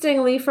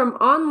interestingly, from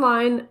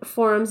online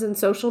forums and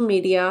social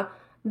media,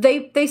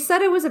 they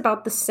said it was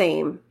about the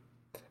same.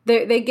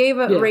 They gave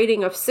a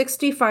rating of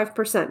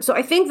 65%. So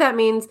I think that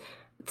means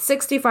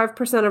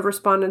 65% of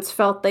respondents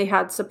felt they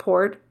had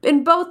support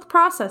in both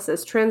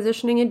processes,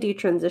 transitioning and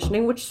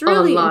detransitioning, which is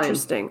really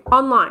interesting.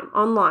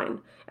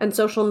 Online, and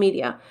social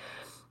media.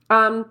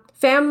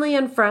 Family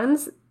and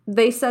friends,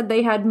 they said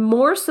they had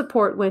more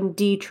support when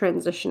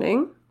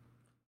detransitioning.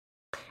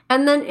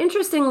 And then,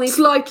 interestingly...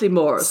 Slightly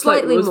more. It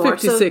was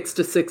 56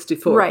 to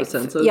 64%. Right.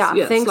 So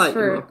thanks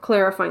for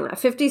clarifying that.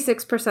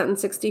 56% and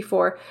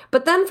 64%.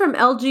 But then from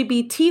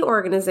LGBT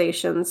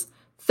organizations,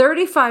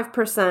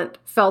 35%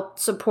 felt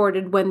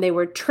supported when they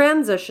were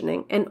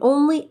transitioning, and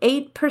only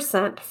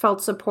 8%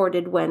 felt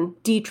supported when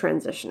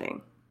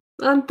detransitioning.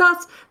 And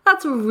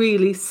that's a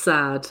really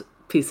sad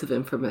piece of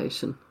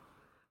information.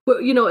 Well,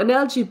 an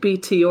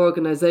LGBT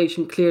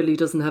organisation clearly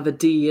doesn't have a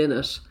D in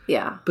it.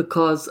 Yeah.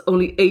 Because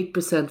only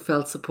 8%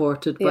 felt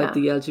supported by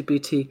the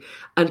LGBT.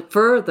 And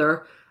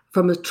further,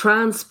 from a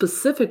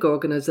trans-specific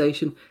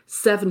organisation,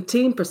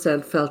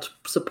 17% felt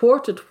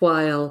supported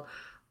while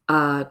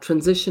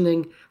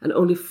transitioning, and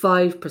only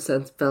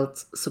 5%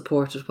 felt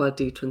supported while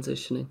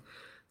detransitioning.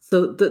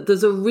 So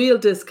there's a real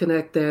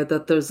disconnect there,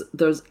 that there's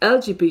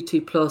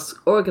LGBT plus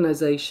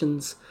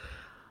organisations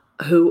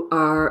who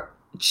are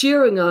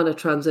cheering on a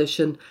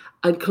transition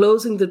and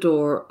closing the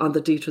door on the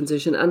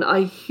detransition. And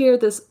I hear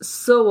this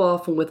so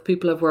often with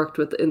people I've worked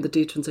with in the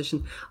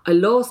detransition. I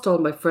lost all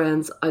my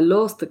friends. I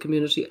lost the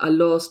community. I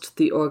lost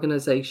the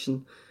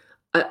organisation.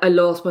 I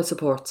lost my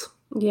supports.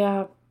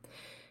 Yeah.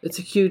 It's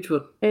a huge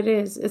one. It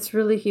is. It's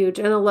really huge.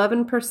 And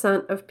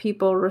 11% of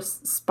people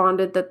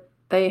responded that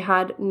they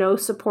had no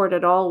support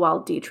at all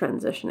while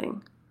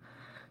detransitioning.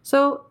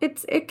 So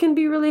it can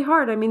be really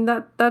hard. I mean,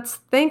 that's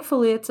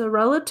thankfully it's a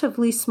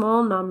relatively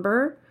small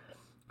number,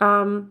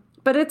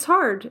 but it's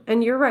hard.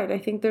 And you're right. I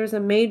think there's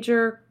a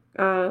major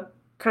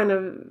kind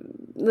of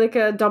like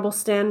a double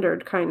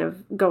standard kind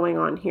of going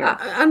on here.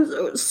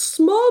 And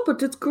small,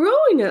 but it's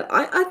growing.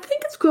 I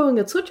think it's growing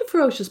at such a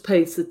ferocious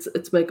pace.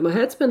 It's making my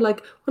head spin.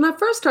 Like when I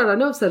first started, I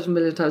know I've said it a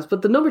million times,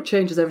 but the number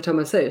changes every time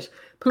I say it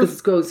because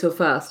it's growing so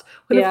fast.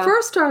 When I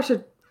first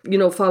started,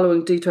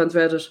 following Detrans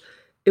Reddit,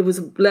 It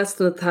was less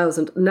than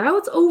 1,000. Now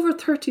it's over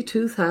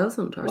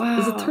 32,000. Or Wow.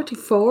 is it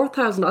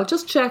 34,000? I'll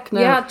just check now.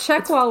 Yeah,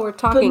 check while we're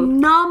talking.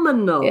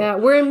 Phenomenal. Yeah,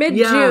 we're in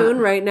mid-June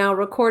right now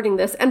recording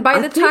this. And by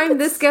the time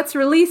this gets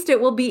released,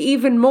 it will be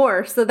even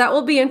more. So that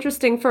will be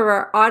interesting for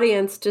our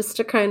audience just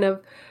to kind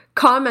of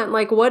comment,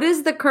 like, what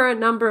is the current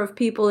number of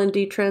people in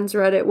Detrans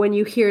Reddit when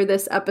you hear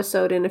this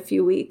episode in a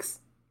few weeks?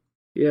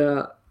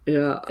 Yeah.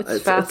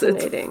 It's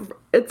fascinating.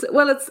 It's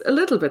a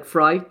little bit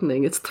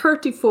frightening. It's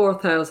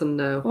 34,000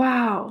 now.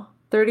 Wow.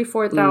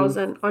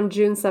 34,000 on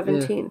June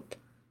 17th.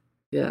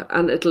 Yeah,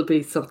 and it'll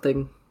be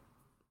something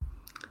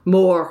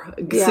more,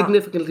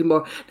 significantly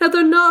more. Now,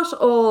 they're not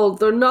all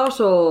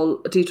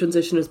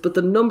detransitioners, but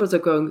the numbers are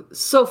growing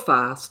so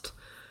fast,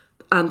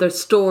 and their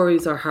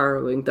stories are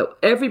harrowing, that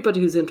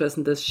everybody who's interested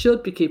in this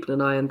should be keeping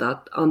an eye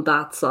on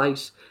that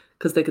site,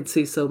 because they can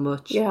see so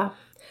much. Yeah.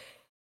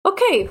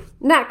 Okay,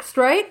 next,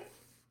 right?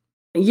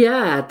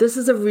 Yeah, this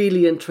is a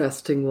really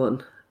interesting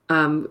one.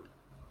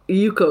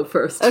 You go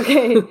first.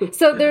 Okay,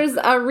 so there's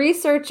a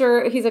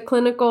researcher, he's a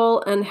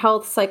clinical and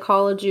health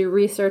psychology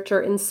researcher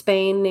in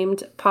Spain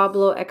named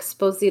Pablo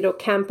Exposito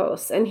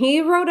Campos, and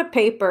he wrote a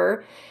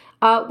paper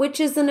which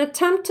is an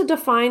attempt to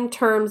define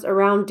terms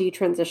around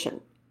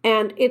detransition.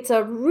 And it's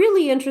a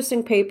really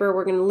interesting paper.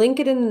 We're going to link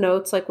it in the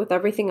notes, like with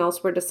everything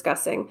else we're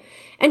discussing.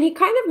 And he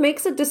kind of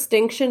makes a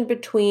distinction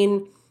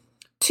between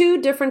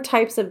two different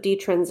types of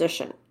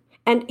detransition.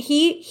 And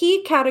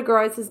he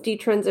categorizes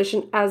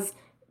detransition as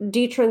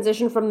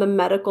detransition from the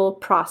medical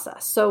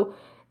process. So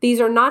these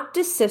are not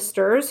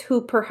desisters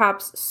who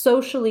perhaps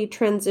socially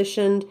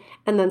transitioned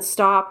and then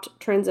stopped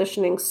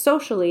transitioning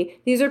socially.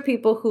 These are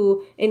people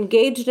who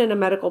engaged in a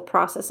medical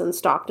process and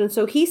stopped. And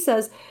so he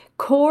says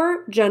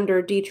core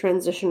gender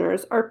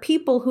detransitioners are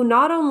people who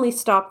not only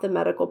stop the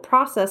medical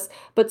process,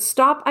 but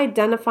stop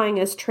identifying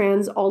as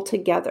trans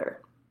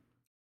altogether.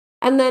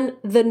 And then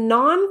the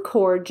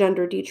non-core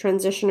gender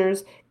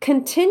detransitioners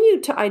continue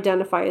to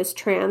identify as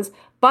trans,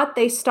 but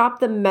they stop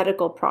the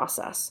medical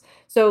process.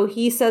 So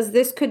he says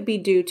this could be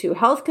due to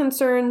health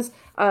concerns,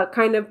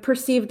 kind of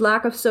perceived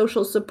lack of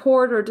social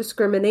support or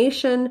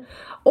discrimination,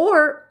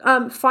 or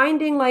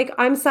finding like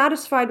I'm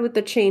satisfied with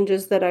the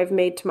changes that I've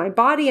made to my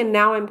body and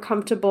now I'm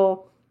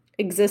comfortable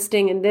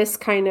existing in this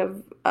kind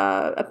of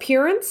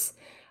appearance.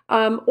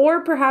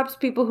 Or perhaps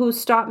people who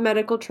stop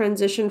medical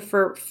transition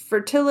for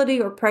fertility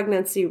or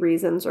pregnancy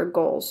reasons or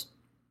goals.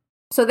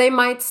 So they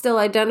might still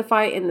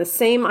identify in the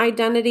same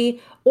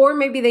identity, or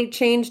maybe they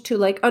change to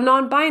like a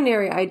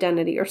non-binary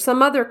identity or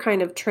some other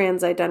kind of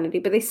trans identity,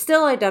 but they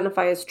still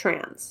identify as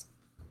trans.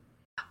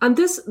 And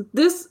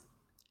this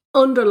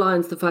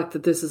underlines the fact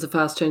that this is a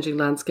fast-changing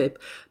landscape,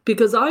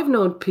 because I've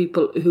known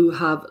people who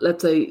have,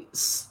 let's say,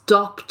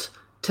 stopped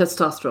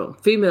testosterone,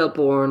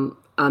 female-born,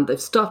 and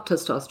they've stopped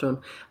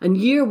testosterone. And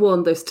year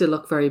one, they still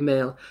look very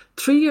male.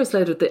 3 years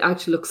later, they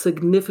actually look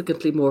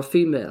significantly more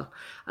female.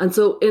 And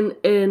so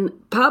in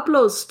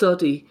Pablo's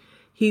study,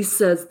 he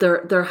says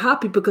they're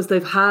happy because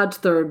they've had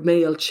their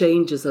male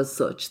changes as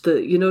such.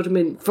 You know what I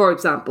mean? For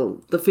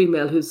example, the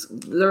female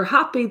they're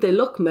happy, they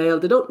look male,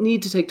 they don't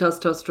need to take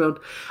testosterone,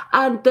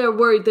 and they're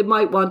worried they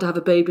might want to have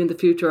a baby in the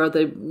future, or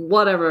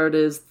whatever it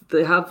is,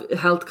 they have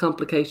health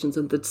complications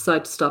and they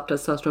decide to stop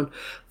testosterone,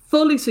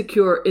 fully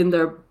secure in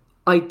their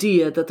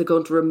idea that they're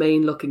going to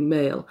remain looking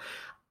male.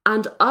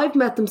 And I've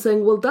met them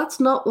saying, well, that's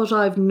not what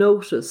I've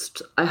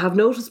noticed. I have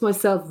noticed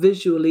myself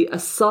visually a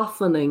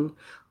softening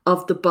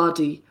of the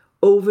body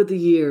over the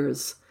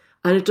years,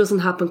 and it doesn't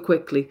happen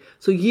quickly.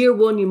 So year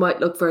one, you might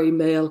look very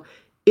male.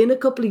 In a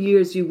couple of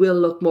years, you will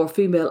look more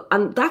female.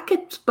 And that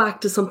gets back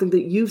to something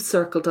that you've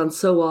circled on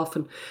so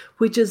often,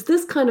 which is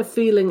this kind of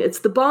feeling. It's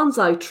the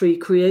bonsai tree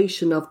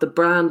creation of the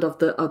brand, of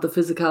the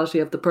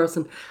physicality of the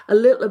person. A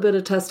little bit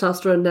of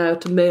testosterone now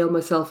to male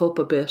myself up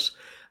a bit.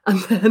 And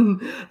then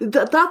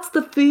that's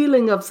the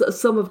feeling of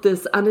some of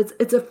this. And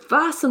it's a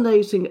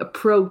fascinating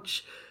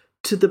approach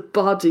to the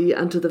body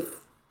and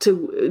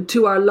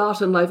to our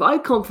lot in life. I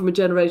come from a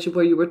generation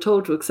where you were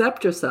told to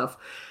accept yourself.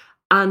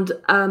 And,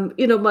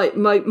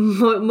 my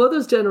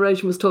mother's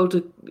generation was told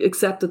to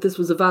accept that this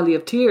was a valley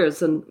of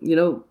tears and,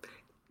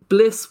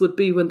 bliss would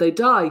be when they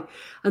die.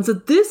 And so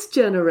this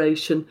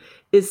generation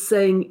is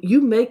saying, you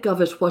make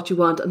of it what you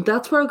want. And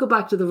that's where I go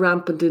back to the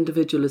rampant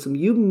individualism.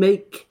 You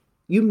make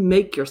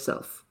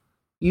yourself.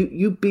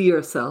 You be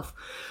yourself.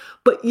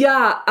 But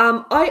yeah,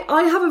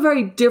 I have a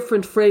very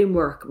different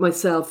framework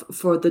myself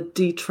for the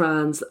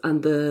detrans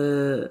and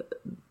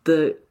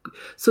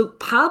so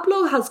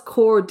Pablo has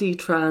core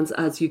detrans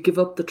as you give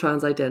up the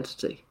trans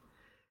identity.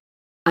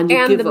 And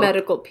the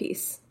medical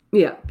piece.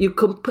 Yeah,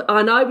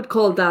 and I would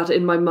call that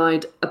in my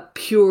mind a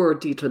pure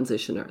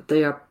detransitioner.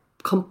 They are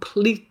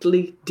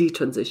completely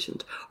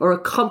detransitioned, or a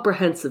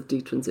comprehensive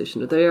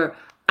detransitioner. They are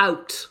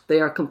out. They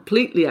are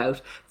completely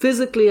out,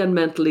 physically and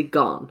mentally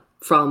gone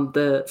from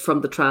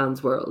the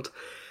trans world.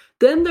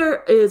 Then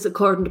there is,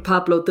 according to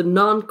Pablo, the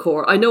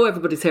non-core. I know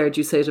everybody's heard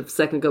you say it a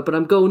second ago, but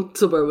I'm going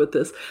somewhere with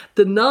this.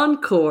 The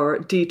non-core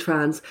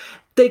detrans,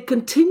 They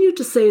continue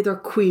to say they're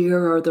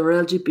queer or they're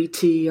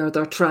LGBT or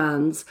they're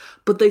trans,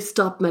 but they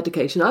stop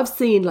medication. I've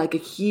seen like a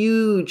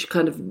huge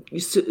kind of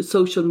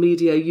social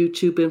media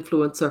YouTube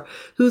influencer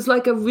who's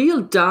like a real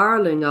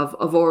darling of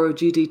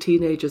ROGD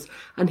teenagers.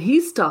 And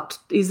he's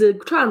a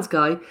trans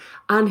guy,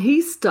 and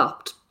he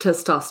stopped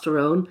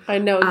testosterone. I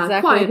know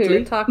exactly quietly. who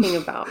you're talking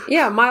about.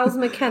 Yeah, Miles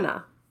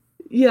McKenna.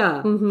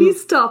 Yeah, he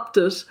stopped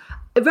it.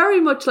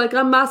 Very much like,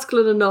 I'm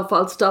masculine enough,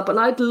 I'll stop. And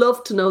I'd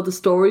love to know the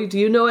story. Do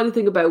you know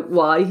anything about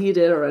why he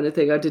did or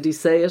anything? Or did he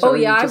say it? Oh,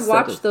 yeah, I've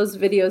watched those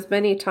videos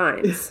many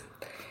times.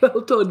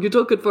 Well done. You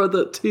took it for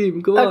the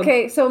team. Go on.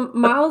 Okay, so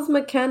Miles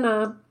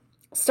McKenna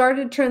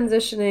started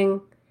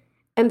transitioning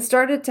and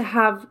started to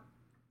have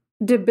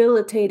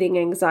debilitating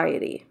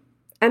anxiety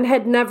and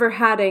had never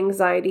had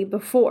anxiety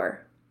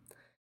before.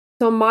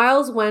 So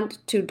Miles went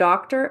to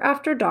doctor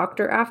after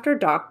doctor after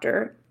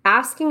doctor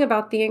asking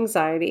about the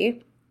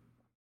anxiety,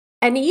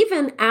 and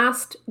even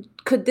asked,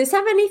 could this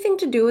have anything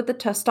to do with the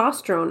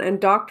testosterone?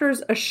 And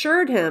doctors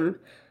assured him,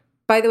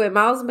 by the way,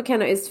 Miles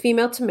McKenna is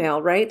female to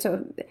male, right?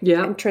 So,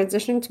 yeah. And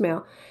transitioning to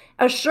male,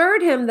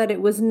 assured him that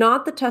it was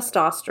not the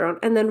testosterone.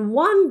 And then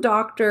one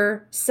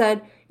doctor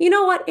said, you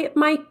know what, it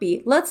might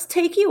be. Let's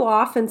take you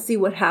off and see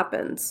what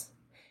happens.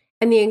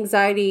 And the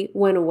anxiety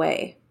went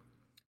away.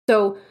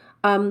 So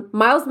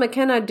Miles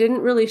McKenna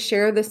didn't really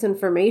share this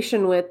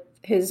information with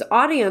his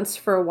audience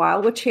for a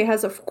while, which he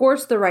has, of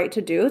course, the right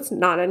to do. It's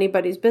not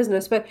anybody's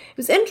business, but it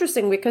was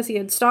interesting because he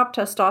had stopped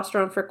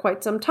testosterone for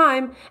quite some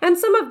time, and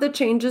some of the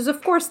changes,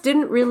 of course,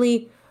 didn't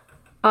really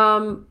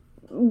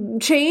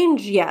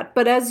change yet.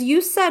 But as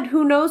you said,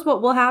 who knows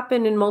what will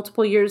happen in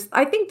multiple years?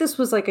 I think this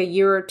was like a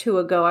year or two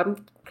ago.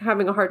 I'm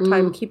having a hard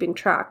time keeping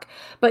track.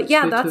 But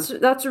yeah,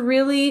 that's a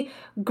really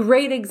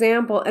great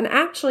example. And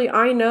actually,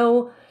 I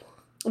know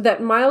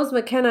that Miles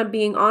McKenna,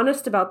 being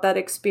honest about that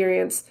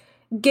experience,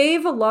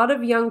 gave a lot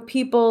of young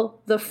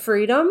people the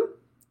freedom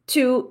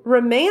to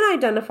remain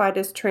identified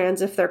as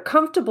trans if they're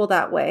comfortable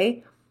that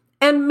way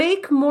and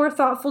make more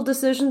thoughtful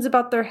decisions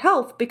about their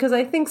health. Because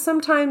I think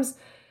sometimes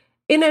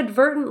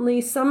inadvertently,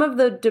 some of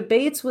the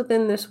debates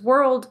within this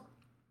world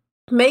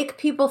make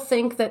people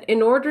think that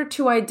in order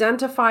to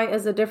identify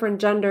as a different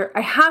gender,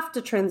 I have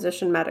to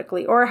transition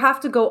medically or I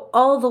have to go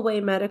all the way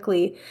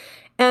medically.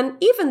 And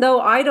even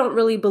though I don't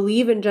really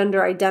believe in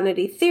gender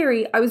identity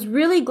theory, I was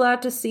really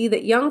glad to see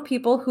that young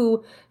people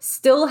who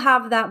still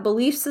have that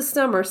belief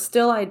system or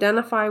still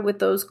identify with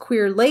those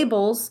queer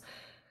labels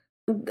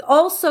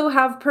also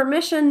have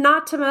permission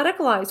not to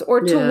medicalize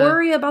or to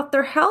worry about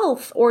their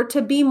health or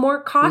to be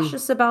more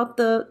cautious about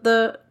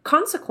the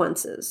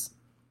consequences.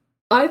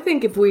 I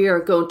think if we are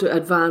going to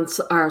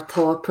advance our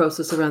thought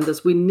process around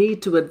this, we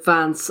need to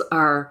advance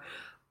our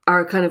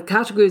kind of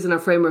categories and our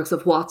frameworks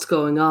of what's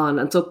going on.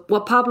 And so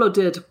what Pablo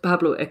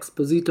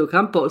Exposito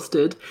Campos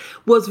did,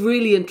 was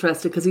really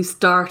interesting because he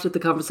started the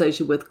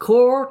conversation with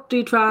core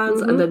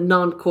detrans and then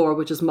non-core,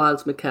 which is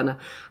Miles McKenna.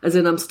 As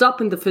in, I'm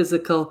stopping the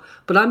physical,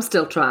 but I'm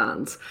still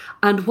trans.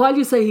 And while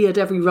you say he had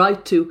every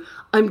right to,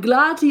 I'm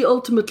glad he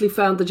ultimately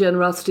found the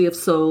generosity of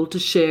soul to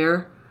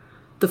share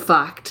the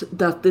fact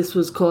that this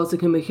was causing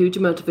him a huge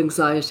amount of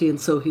anxiety, and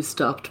so he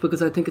stopped,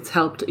 because I think it's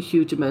helped a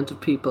huge amount of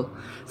people.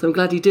 So I'm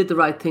glad he did the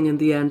right thing in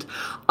the end.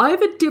 I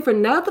have a different,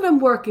 now that I'm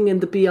working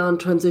in the Beyond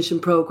Transition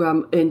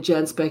program in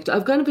GenSpect,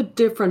 I've kind of a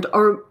different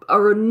or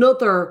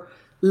another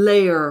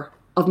layer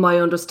of my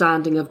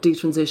understanding of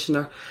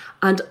detransitioner.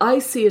 And I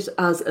see it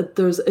as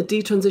there's a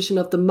detransition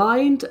of the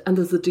mind and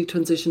there's a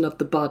detransition of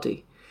the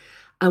body.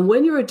 And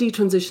when you're a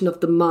detransition of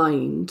the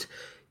mind,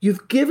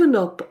 you've given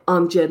up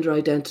on gender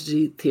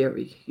identity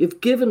theory.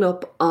 You've given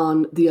up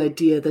on the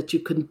idea that you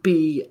can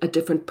be a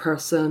different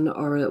person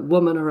or a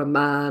woman or a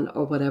man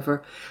or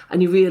whatever.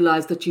 And you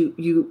realise that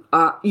you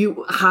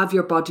have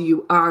your body,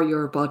 you are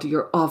your body,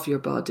 you're of your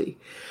body.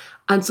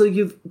 And so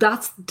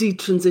that's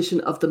detransition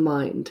of the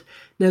mind.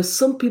 Now,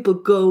 some people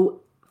go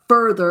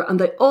further and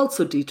they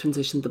also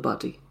detransition the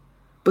body.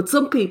 But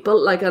some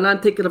people, and I'm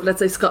thinking of, let's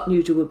say, Scott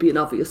Nugent would be an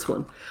obvious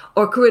one.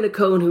 Or Corinna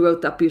Cohen, who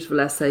wrote that beautiful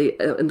essay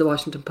in the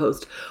Washington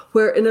Post,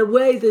 where in a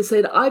way they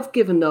said, I've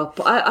given up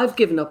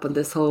on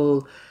this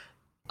whole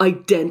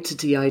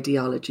identity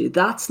ideology.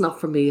 That's not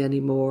for me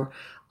anymore.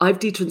 I've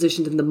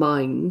detransitioned in the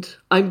mind.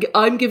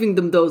 I'm giving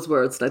them those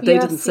words. They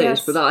didn't say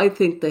it, but I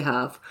think they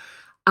have.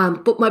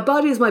 But my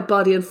body is my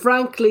body. And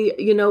frankly,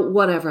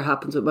 whatever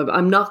happens with my body,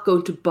 I'm not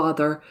going to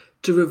bother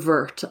to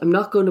revert. I'm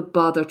not going to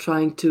bother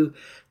trying to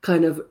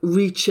kind of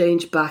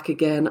rechange back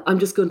again. I'm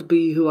just going to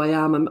be who I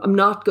am. I'm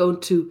not going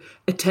to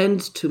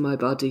attend to my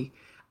body,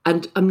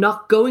 and I'm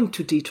not going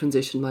to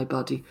detransition my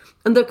body.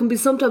 And there can be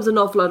sometimes an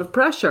awful lot of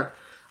pressure.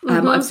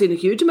 I've seen a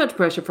huge amount of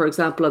pressure, for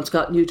example, on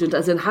Scott Nugent,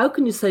 as in, how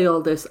can you say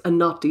all this and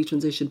not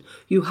detransition?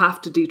 You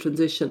have to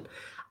detransition.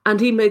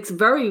 And he makes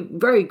very,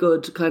 very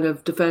good kind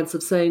of defense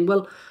of saying,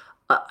 well,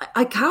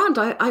 I can't,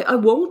 I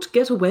won't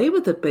get away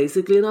with it,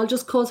 basically, and I'll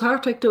just cause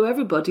heartache to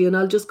everybody, and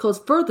I'll just cause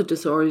further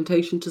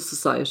disorientation to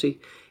society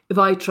if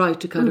I try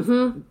to kind of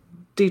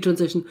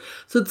detransition.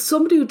 So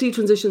somebody who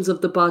detransitions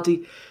of the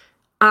body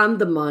and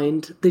the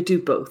mind, they do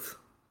both.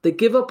 they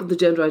give up on the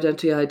gender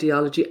identity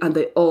ideology, and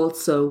they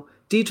also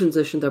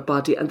detransition their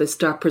body and they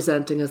start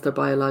presenting as their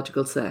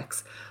biological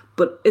sex.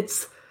 But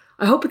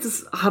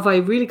have I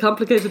really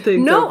complicated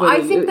things? No,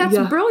 I think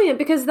that's brilliant,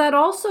 because that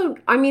also,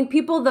 I mean,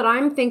 people that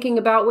I'm thinking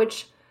about,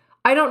 which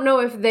I don't know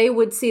if they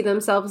would see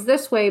themselves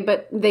this way,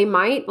 but they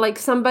might, like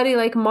somebody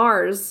like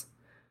Mars,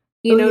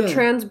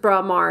 trans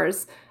bra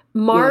Mars.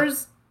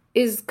 Mars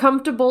is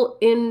comfortable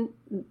in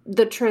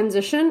the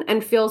transition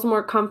and feels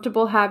more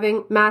comfortable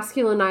having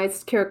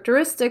masculinized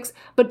characteristics,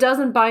 but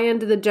doesn't buy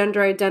into the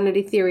gender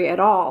identity theory at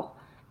all.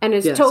 And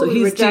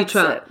totally rejects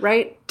it,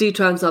 right?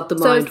 Detrans of the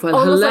mind. So it's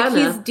almost like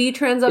he's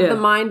detrans of the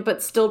mind,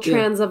 but still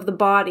trans of the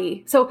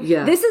body. So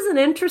this is an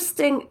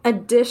interesting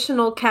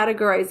additional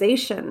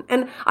categorization.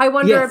 And I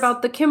wonder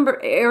about the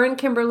Aaron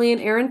Kimberly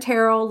and Aaron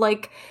Terrell.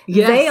 Like,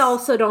 they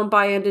also don't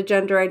buy into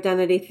gender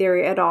identity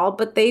theory at all,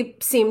 but they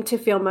seem to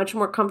feel much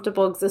more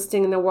comfortable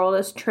existing in the world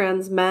as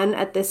trans men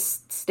at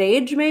this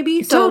stage,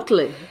 maybe.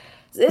 Totally.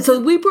 So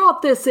we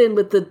brought this in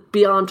with the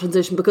beyond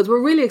transition because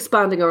we're really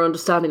expanding our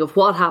understanding of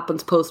what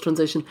happens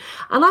post-transition.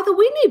 And I thought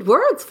we need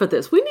words for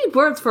this. We need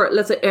words for,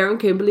 let's say, Aaron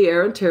Kimberly,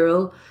 Aaron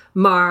Tyrrell,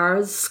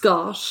 Mars,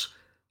 Scott.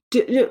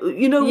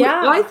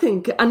 I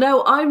think, and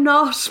now I'm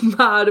not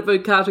mad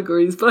about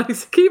categories, but I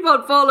keep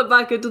on falling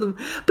back into them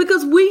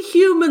because we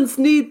humans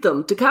need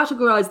them to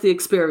categorize the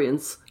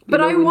experience.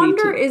 But I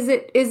wonder, is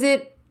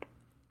it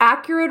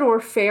accurate or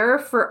fair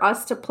for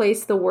us to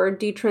place the word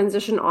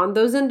detransition on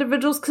those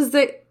individuals? Because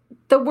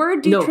the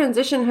word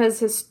detransition has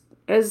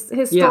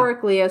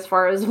historically, as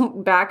far as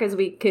back as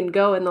we can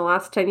go in the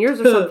last 10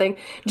 years or something,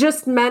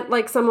 just meant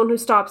like someone who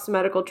stops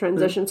medical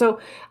transition. So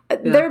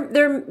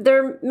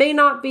there may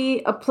not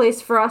be a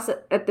place for us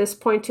at this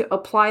point to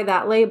apply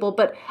that label,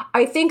 but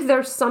I think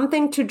there's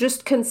something to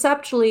just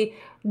conceptually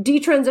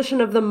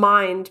detransition of the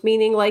mind,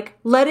 meaning like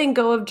letting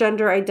go of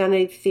gender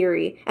identity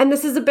theory. And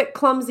this is a bit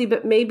clumsy,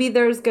 but maybe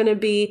there's going to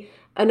be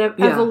an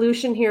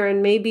evolution here,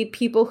 and maybe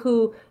people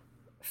who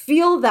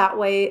feel that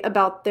way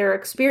about their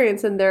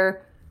experience and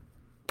their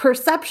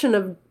perception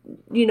of,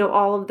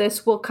 all of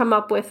this will come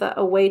up with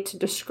a way to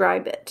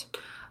describe it.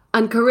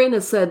 And Corinne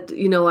has said,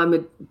 I'm a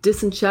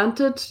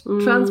disenchanted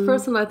trans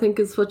person, I think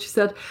is what she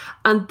said.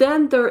 And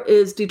then there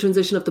is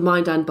detransition of the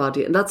mind and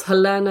body. And that's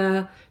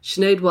Helena,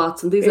 Sinead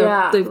Watson.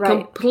 They've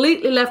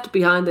completely left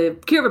behind. They've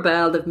Kira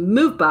Bell, they've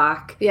moved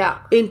back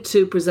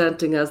into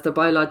presenting as their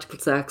biological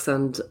sex,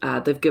 and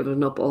they've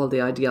given up all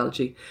the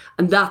ideology.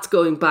 And that's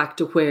going back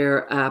to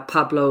where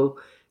Pablo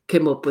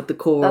came up with the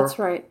core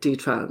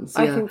detrans.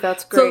 I think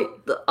that's great.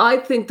 So I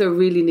think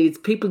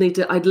people need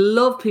to, I'd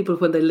love people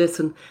when they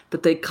listen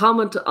that they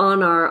comment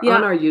on our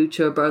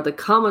YouTube or they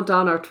comment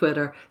on our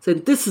Twitter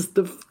saying these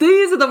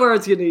are the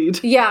words you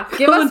need. Yeah,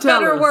 give us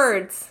better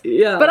words.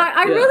 Yeah. But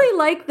I really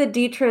like the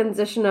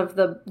detransition of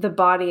the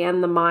body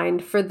and the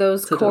mind for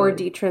those core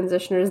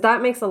detransitioners.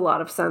 That makes a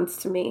lot of sense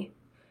to me.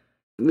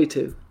 Me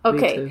too.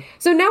 Okay,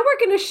 so now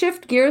we're going to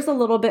shift gears a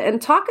little bit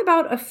and talk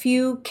about a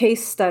few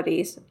case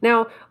studies.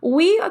 Now,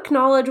 we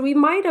acknowledge we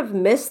might have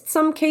missed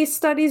some case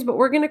studies, but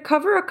we're going to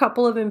cover a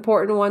couple of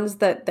important ones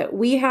that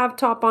we have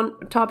top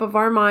of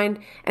our mind.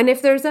 And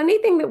if there's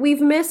anything that we've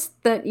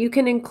missed that you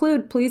can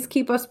include, please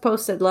keep us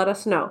posted. Let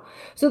us know.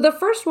 So the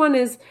first one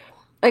is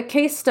a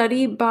case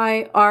study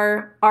by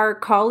our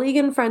colleague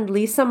and friend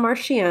Lisa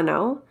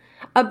Marciano,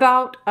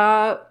 about,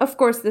 of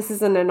course, this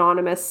is an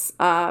anonymous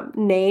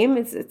name.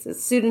 It's a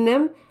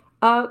pseudonym.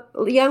 A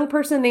young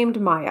person named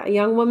Maya, a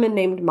young woman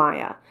named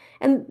Maya.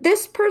 And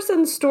this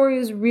person's story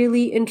is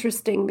really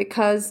interesting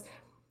because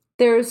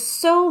there's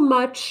so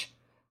much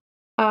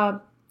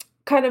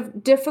kind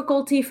of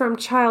difficulty from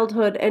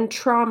childhood and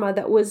trauma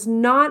that was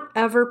not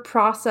ever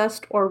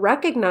processed or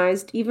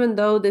recognized, even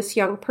though this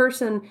young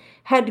person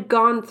had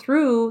gone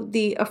through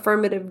the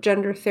affirmative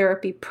gender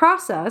therapy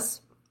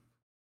process.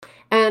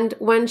 And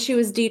when she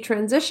was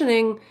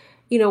detransitioning,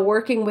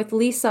 working with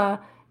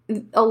Lisa,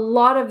 a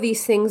lot of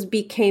these things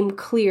became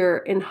clear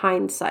in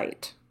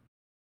hindsight.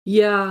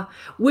 Yeah.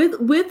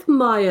 With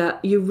Maya,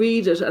 you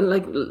read it, and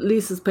like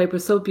Lisa's paper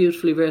is so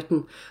beautifully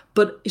written,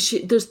 but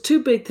there's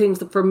two big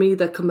things for me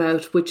that come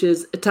out, which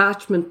is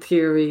attachment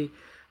theory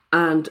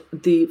and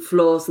the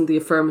flaws in the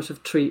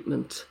affirmative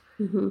treatment.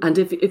 Mm-hmm. And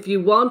if you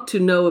want to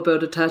know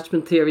about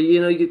attachment theory,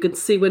 you can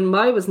see when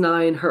Maya was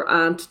 9, her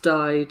aunt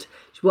died.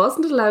 She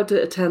wasn't allowed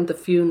to attend the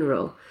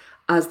funeral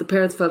as the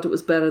parents felt it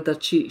was better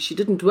that she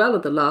didn't dwell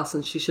on the loss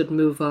and she should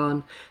move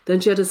on. Then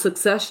she had a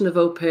succession of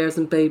au pairs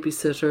and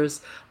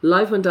babysitters.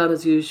 Life went on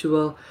as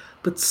usual.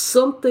 But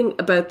something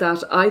about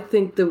that, I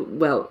think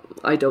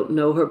I don't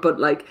know her, but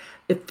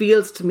it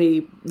feels to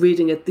me,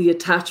 reading it, the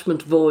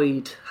attachment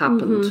void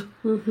happened.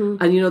 Mm-hmm, mm-hmm.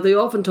 And, they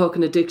often talk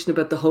in addiction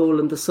about the hole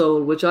in the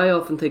soul, which I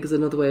often think is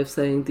another way of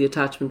saying the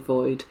attachment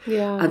void.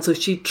 Yeah. And so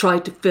she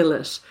tried to fill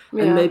it.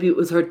 Yeah. And maybe it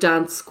was her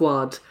dance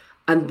squad.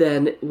 And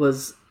then it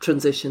was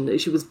transition.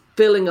 She was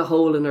filling a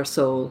hole in her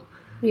soul.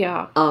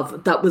 Yeah.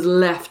 That was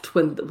left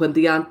when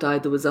the aunt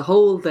died. There was a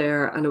hole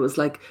there, and it was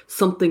like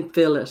something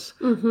fill it.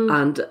 Mm-hmm.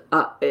 And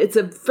it's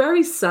a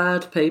very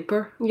sad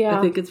paper. Yeah.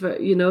 I think it's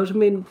very, you know what I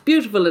mean,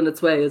 beautiful in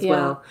its way as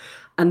well.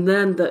 And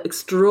then the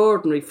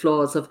extraordinary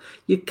flaws of,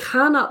 you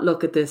cannot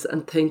look at this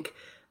and think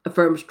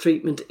affirmative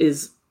treatment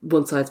is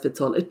one size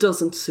fits all. It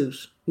doesn't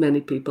suit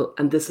many people,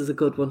 and this is a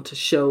good one to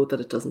show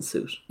that it doesn't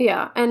suit.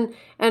 Yeah, and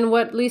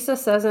what Lisa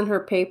says in her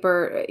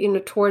paper,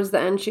 towards the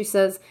end, she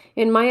says,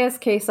 in Maya's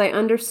case, I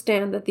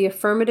understand that the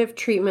affirmative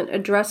treatment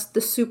addressed the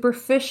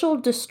superficial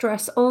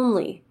distress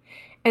only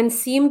and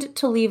seemed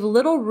to leave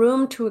little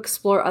room to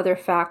explore other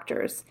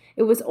factors.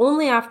 It was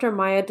only after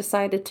Maya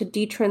decided to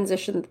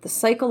detransition that the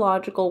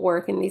psychological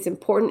work in these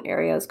important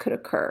areas could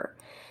occur.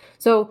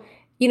 So,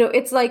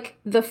 it's like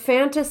the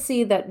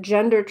fantasy that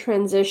gender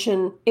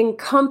transition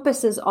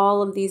encompasses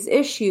all of these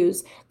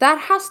issues, that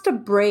has to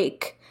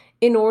break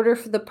in order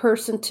for the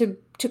person to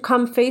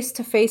come face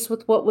to face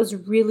with what was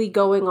really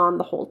going on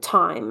the whole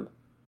time.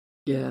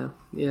 Yeah.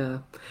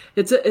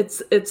 It's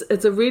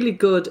a really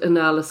good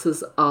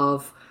analysis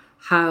of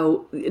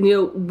how,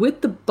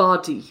 with the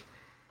body,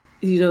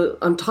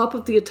 on top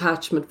of the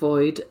attachment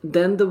void,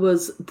 then there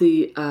was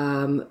the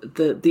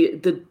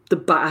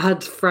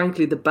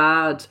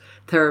bad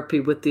therapy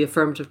with the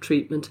affirmative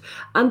treatment,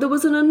 and there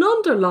was an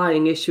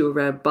underlying issue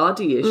around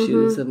body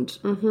issues and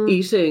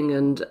eating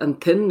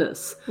and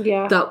thinness.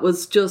 Yeah, that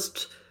was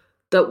just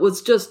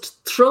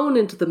thrown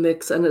into the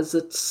mix, and as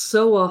it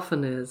so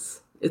often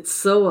is,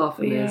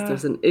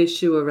 there's an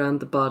issue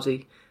around the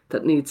body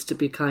that needs to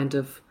be kind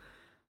of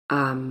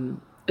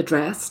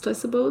addressed, I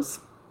suppose.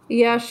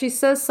 Yeah, she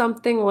says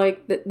something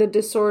like the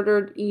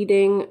disordered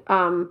eating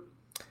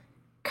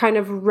kind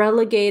of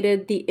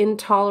relegated the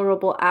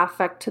intolerable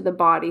affect to the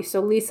body.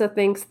 So Lisa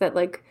thinks that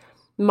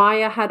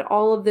Maya had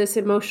all of this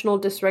emotional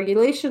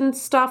dysregulation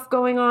stuff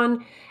going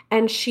on,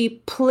 and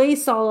she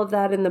placed all of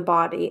that in the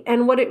body.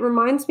 And what it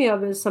reminds me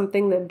of is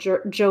something that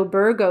Joe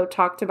Burgo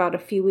talked about a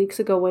few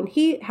weeks ago when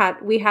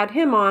we had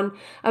him on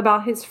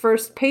about his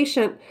first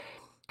patient,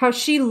 how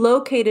she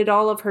located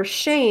all of her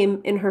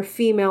shame in her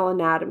female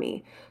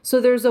anatomy. So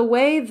there's a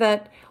way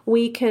that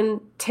we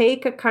can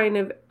take a kind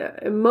of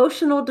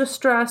emotional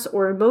distress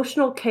or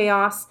emotional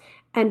chaos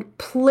and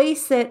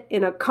place it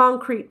in a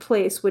concrete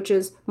place, which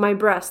is my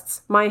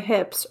breasts, my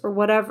hips, or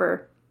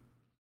whatever.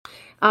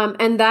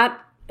 And that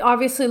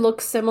obviously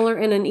looks similar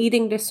in an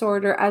eating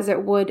disorder as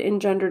it would in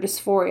gender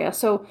dysphoria.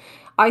 So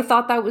I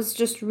thought that was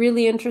just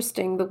really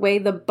interesting, the way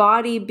the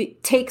body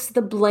takes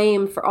the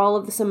blame for all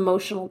of this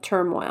emotional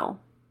turmoil.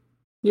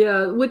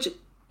 Yeah, which,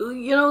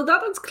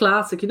 that is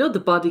classic.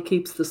 The body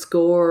keeps the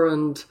score,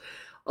 and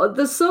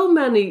there's so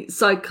many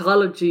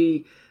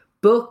psychology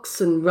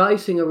books and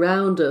writing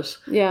around it.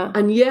 Yeah.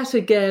 And yet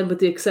again, with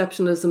the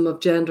exceptionalism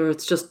of gender,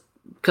 it's just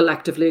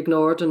collectively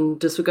ignored and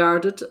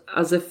disregarded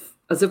as if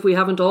we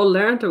haven't all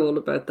learned all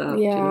about that.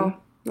 Yeah,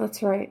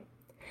 that's right.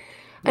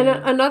 And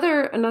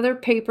another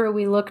paper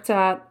we looked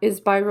at is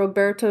by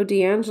Roberto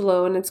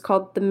D'Angelo, and it's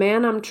called The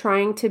Man I'm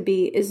Trying to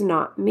Be Is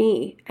Not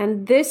Me.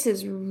 And this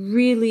is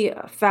really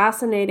a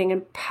fascinating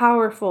and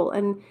powerful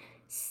and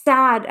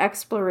sad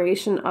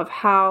exploration of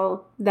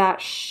how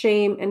that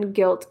shame and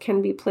guilt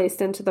can be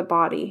placed into the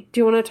body. Do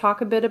you want to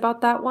talk a bit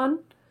about that one?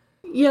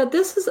 Yeah,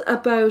 this is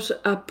about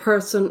a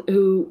person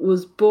who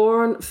was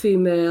born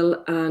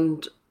female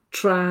and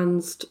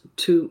transed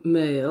to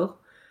male.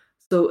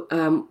 So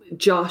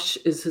Josh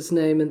is his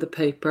name in the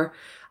paper.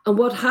 And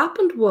what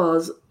happened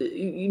was,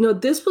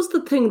 this was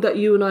the thing that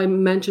you and I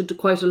mentioned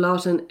quite a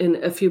lot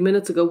in a few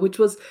minutes ago, which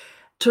was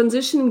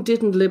transitioning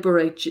didn't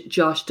liberate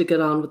Josh to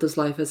get on with his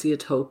life as he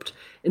had hoped.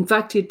 In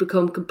fact, he'd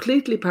become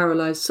completely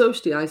paralysed,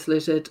 socially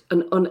isolated,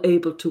 and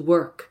unable to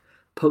work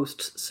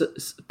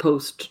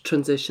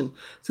post-transition.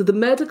 So the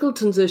medical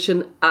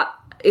transition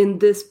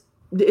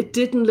it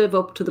didn't live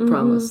up to the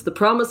promise. The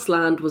promised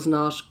land was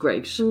not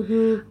great.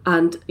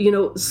 And,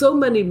 so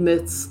many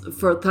myths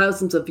for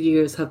thousands of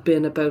years have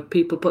been about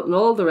people putting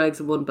all their eggs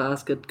in one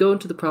basket, going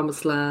to the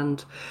promised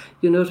land.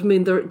 You know what I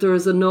mean? There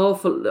is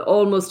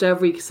almost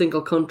every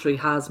single country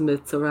has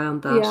myths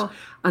around that. Yeah.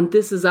 And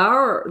this is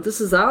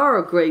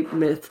our great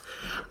myth.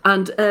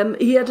 And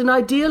he had an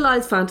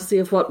idealized fantasy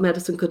of what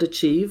medicine could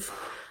achieve,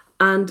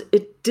 and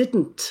it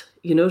didn't.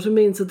 You know what I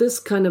mean? So this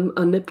kind of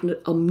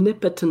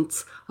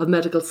omnipotence of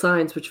medical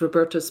science, which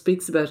Roberto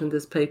speaks about in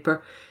this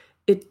paper,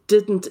 it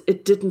didn't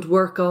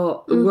work.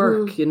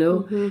 He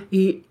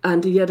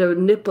had a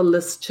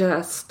nippleless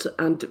chest,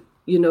 and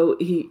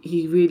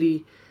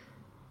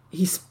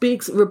he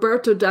speaks.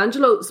 Roberto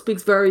D'Angelo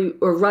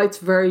writes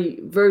very,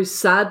 very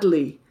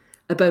sadly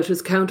about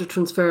his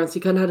countertransference. He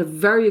kind of had a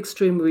very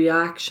extreme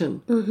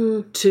reaction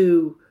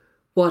to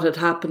what had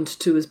happened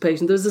to his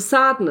patient. There's a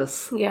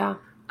sadness. Yeah.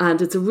 And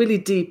it's a really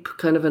deep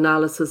kind of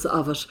analysis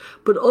of it.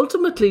 But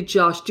ultimately,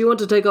 Josh, do you want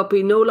to take up,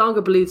 he no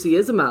longer believes he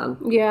is a man?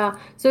 Yeah.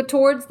 So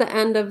towards the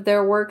end of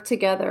their work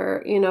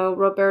together,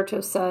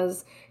 Roberto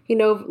says he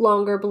no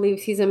longer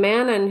believes he's a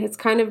man, and has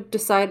kind of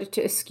decided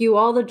to eschew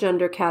all the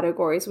gender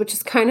categories, which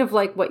is kind of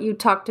like what you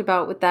talked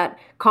about with that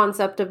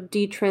concept of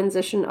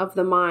detransition of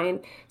the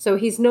mind. So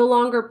he's no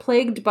longer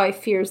plagued by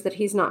fears that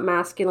he's not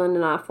masculine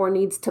enough or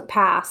needs to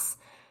pass.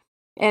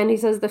 And he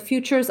says the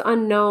future is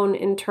unknown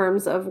in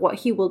terms of what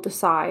he will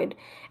decide.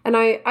 And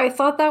I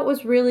thought that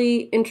was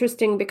really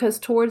interesting because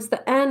towards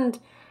the end,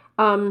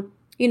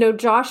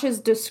 Josh is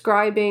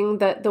describing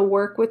that the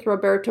work with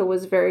Roberto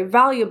was very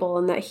valuable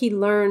and that he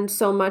learned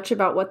so much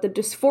about what the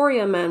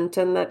dysphoria meant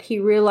and that he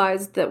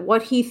realized that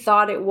what he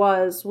thought it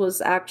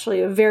was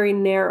actually a very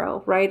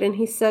narrow, right? And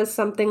he says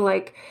something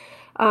like,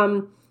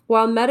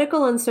 while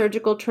medical and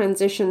surgical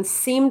transitions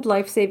seemed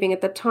life-saving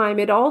at the time,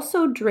 it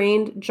also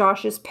drained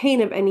Josh's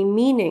pain of any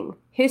meaning,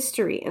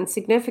 history, and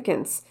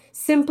significance,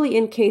 simply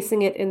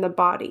encasing it in the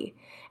body.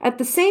 At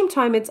the same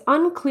time, it's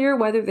unclear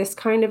whether this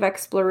kind of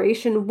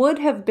exploration would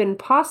have been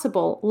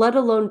possible, let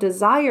alone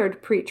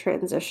desired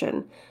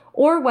pre-transition,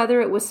 or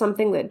whether it was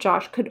something that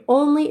Josh could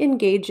only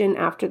engage in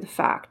after the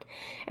fact.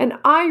 And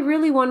I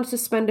really wanted to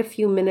spend a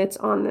few minutes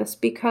on this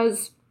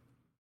because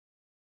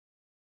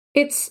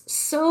it's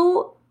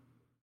so...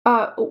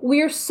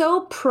 we're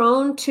so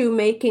prone to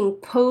making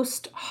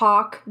post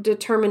hoc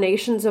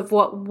determinations of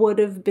what would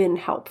have been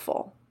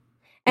helpful.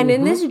 And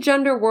in this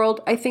gender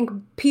world, I think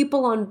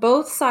people on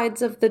both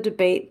sides of the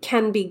debate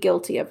can be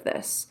guilty of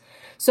this.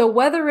 So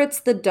whether it's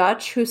the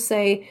Dutch who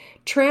say,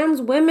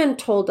 trans women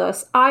told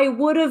us I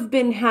would have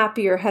been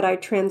happier had I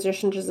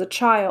transitioned as a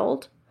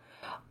child,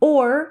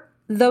 or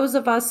those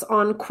of us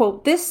on,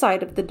 quote, this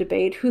side of the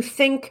debate who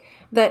think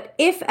that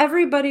if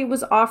everybody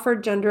was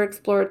offered gender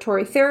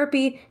exploratory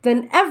therapy,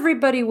 then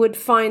everybody would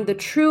find the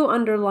true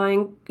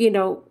underlying,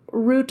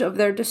 root of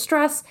their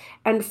distress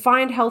and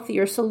find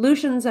healthier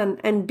solutions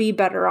and be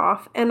better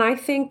off. And I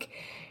think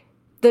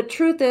the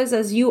truth is,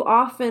 as you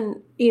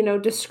often,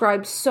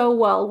 describe so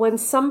well, when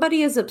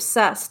somebody is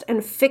obsessed and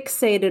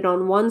fixated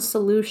on one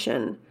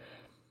solution,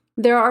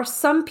 there are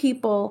some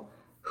people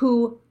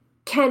who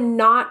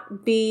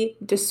cannot be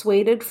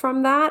dissuaded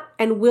from that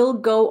and will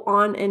go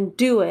on and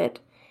do it.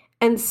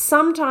 And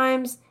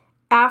sometimes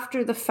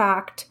after the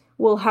fact,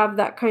 we'll have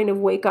that kind of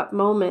wake up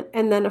moment.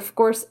 And then, of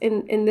course,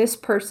 in this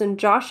person,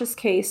 Josh's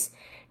case,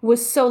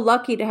 was so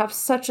lucky to have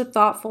such a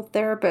thoughtful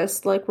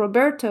therapist like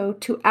Roberto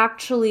to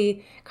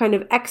actually kind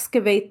of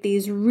excavate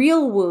these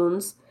real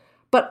wounds.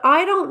 But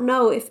I don't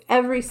know if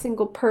every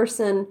single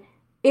person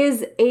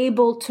is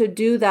able to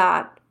do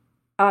that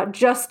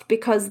just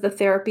because the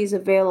therapy is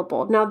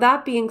available. Now,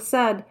 that being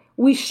said,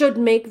 we should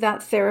make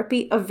that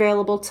therapy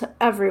available to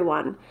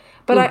everyone.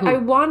 But I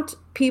want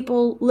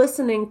people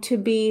listening to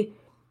be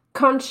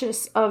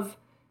conscious of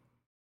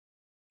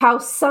how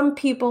some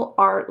people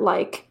are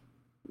like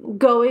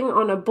going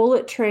on a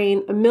bullet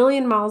train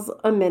 1,000,000 miles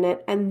a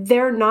minute and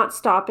they're not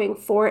stopping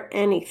for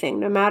anything,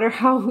 no matter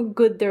how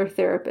good their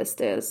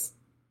therapist is.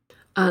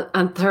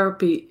 And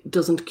therapy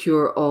doesn't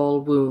cure all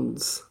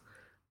wounds.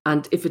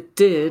 And if it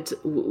did,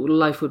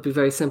 life would be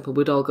very simple.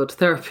 We'd all go to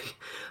therapy.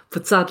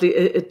 But sadly,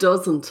 it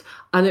doesn't.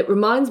 And it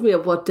reminds me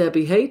of what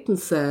Debbie Hayton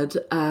said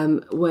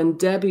when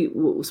Debbie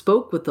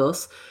spoke with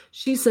us.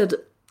 She said,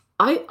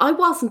 I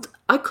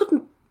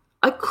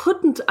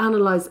couldn't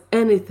analyze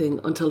anything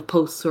until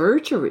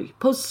post-surgery.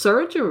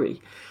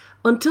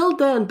 Until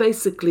then,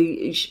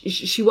 basically,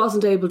 she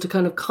wasn't able to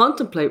kind of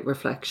contemplate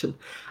reflection.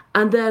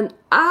 And then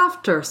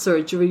after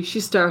surgery,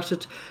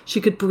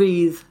 she could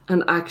breathe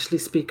and actually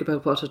speak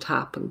about what had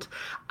happened.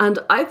 And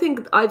I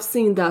think I've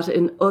seen that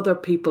in other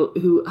people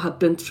who have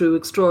been through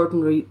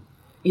extraordinary,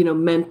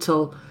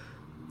 mental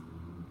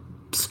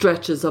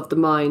stretches of the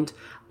mind.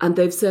 And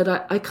they've said,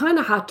 I kind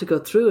of had to go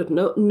through it.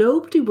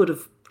 Nobody would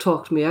have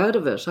talked me out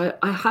of it.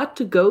 I had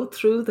to go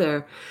through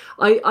there.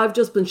 I've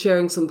just been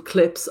sharing some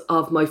clips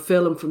of my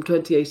film from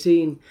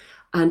 2018.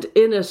 And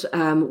in it,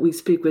 we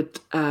speak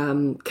with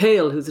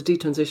Kale, who's a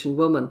detransition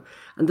woman.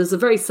 And there's a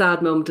very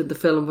sad moment in the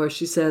film where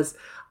she says,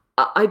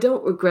 I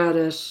don't regret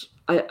it.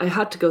 I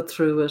had to go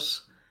through it.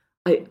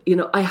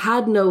 I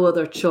had no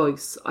other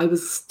choice. I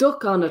was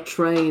stuck on a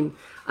train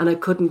and I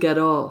couldn't get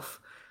off.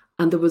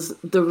 And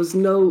there was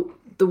no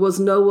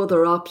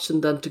other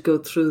option than to go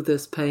through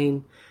this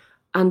pain.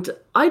 And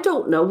I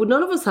don't know,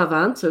 none of us have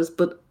answers,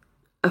 but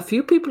a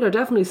few people are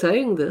definitely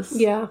saying this.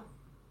 Yeah.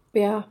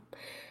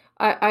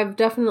 I've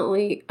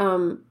definitely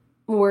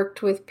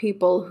worked with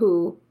people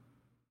who,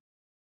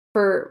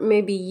 for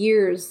maybe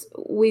years,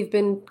 we've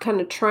been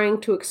kind of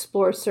trying to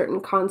explore certain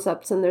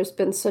concepts and there's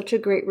been such a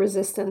great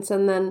resistance.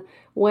 And then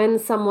when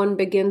someone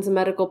begins a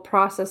medical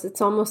process, it's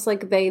almost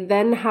like they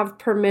then have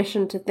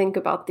permission to think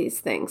about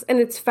these things. And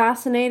it's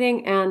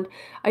fascinating, and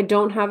I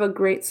don't have a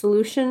great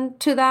solution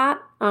to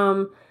that.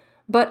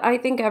 But I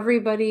think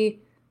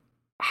everybody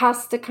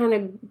has to kind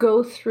of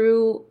go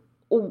through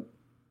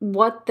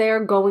what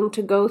they're going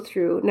to go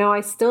through. Now,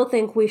 I still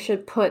think we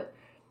should put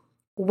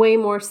way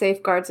more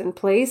safeguards in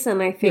place,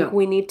 and I think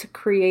we need to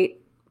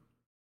create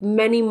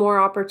many more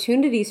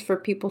opportunities for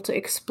people to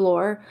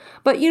explore.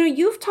 But,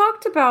 you've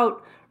talked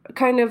about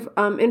kind of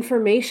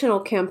informational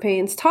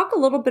campaigns. Talk a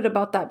little bit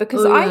about that,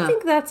 because I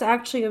think that's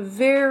actually a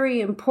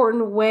very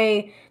important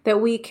way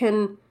that we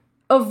can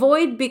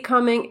avoid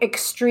becoming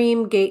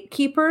extreme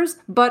gatekeepers,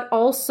 but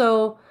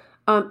also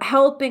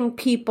helping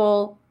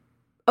people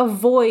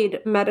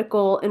avoid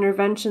medical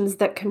interventions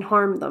that can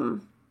harm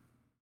them.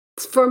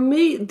 for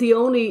me,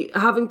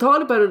 having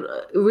thought about it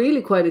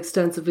really quite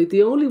extensively,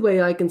 the only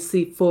way I can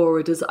see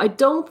forward is I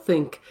don't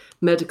think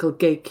medical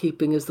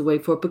gatekeeping is the way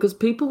forward, because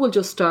people will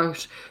just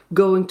start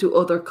going to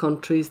other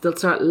countries. They'll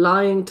start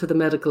lying to the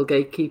medical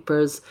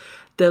gatekeepers.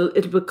 It'll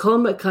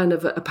become a kind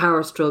of a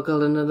power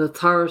struggle and an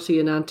authority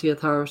and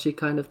anti-authority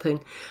kind of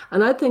thing.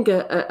 And I think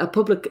a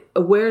public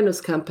awareness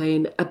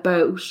campaign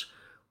about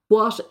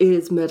what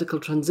is medical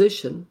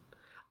transition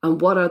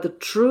and what are the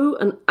true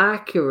and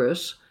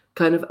accurate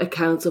kind of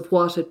accounts of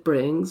what it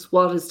brings,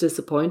 what is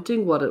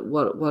disappointing, what it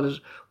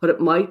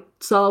might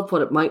solve,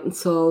 what it mightn't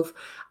solve.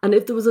 And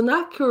if there was an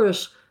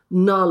accurate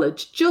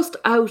knowledge just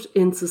out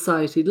in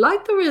society,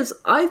 like there is,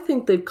 I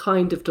think they've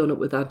kind of done it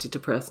with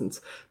antidepressants.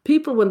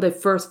 People, when they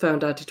first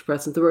found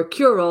antidepressants, they were a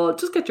cure-all,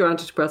 just get your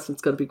antidepressant,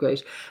 it's going to be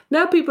great.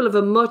 Now people have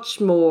a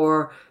much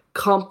more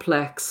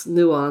complex,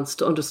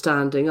 nuanced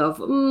understanding of,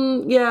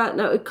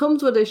 now it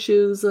comes with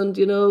issues, and,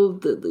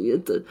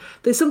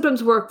 they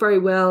sometimes work very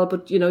well,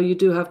 but, you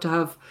do have to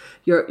have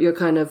your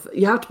kind of,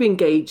 you have to be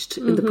engaged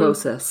in the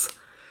process.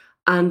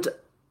 And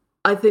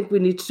I think we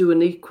need to do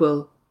an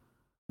equal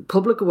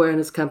public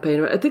awareness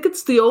campaign. I think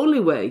it's the only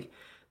way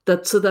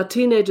so that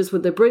teenagers,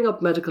 when they bring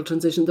up medical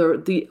transition,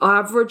 the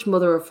average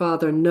mother or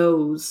father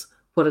knows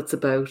what it's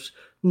about,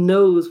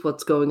 knows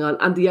what's going on,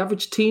 and the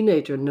average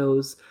teenager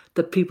knows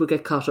that people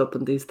get caught up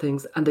in these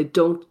things and they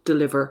don't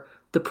deliver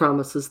the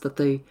promises that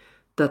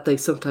they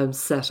sometimes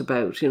set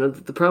about.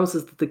 The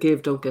promises that they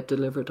give don't get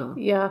delivered on.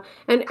 Yeah.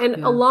 And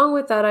along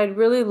with that, I'd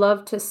really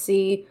love to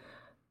see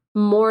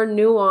more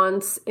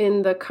nuance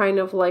in the kind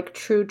of like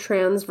true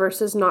trans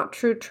versus not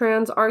true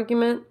trans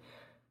argument.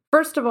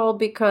 First of all,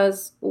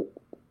 because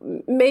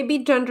maybe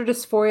gender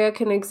dysphoria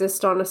can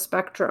exist on a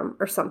spectrum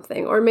or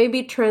something, or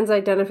maybe trans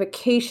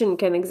identification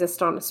can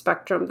exist on a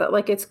spectrum, that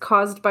like it's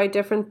caused by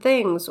different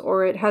things,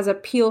 or it has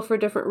appeal for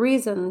different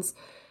reasons.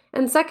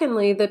 And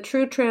secondly, the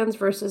true trans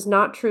versus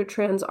not true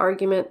trans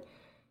argument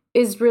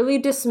is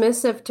really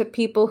dismissive to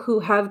people who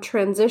have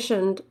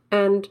transitioned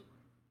and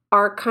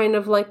are kind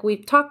of, like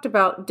we've talked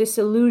about,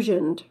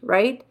 disillusioned,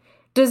 right?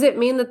 Does it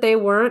mean that they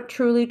weren't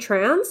truly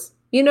trans?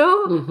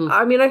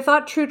 I mean, I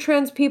thought true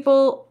trans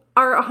people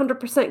are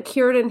 100%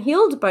 cured and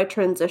healed by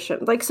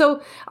transition.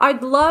 So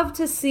I'd love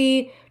to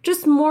see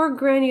just more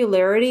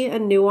granularity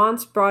and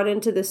nuance brought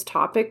into this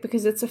topic,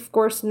 because it's of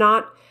course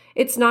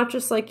it's not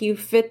just like you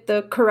fit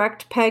the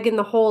correct peg in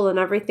the hole and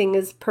everything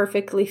is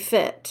perfectly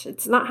fit.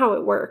 It's not how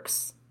it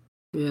works.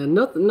 Yeah,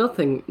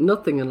 nothing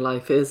in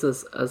life is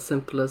as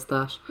simple as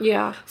that.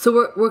 Yeah.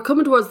 So we're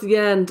coming towards the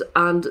end,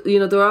 and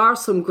there are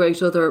some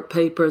great other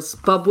papers.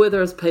 Bob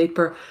Wither's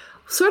paper,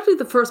 certainly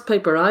the first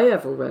paper I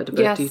ever read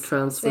about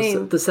detrans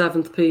was The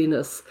Seventh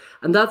Penis,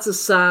 and that's a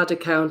sad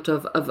account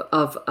of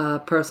a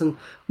person,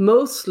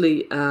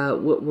 mostly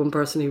one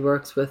person he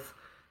works with,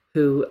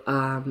 who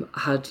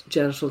had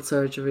genital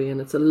surgery, and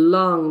it's a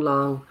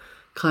long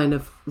kind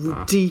of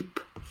deep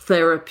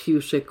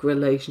therapeutic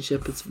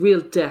relationship. It's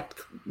real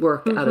depth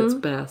work at its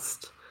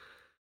best.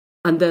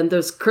 And then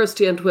there's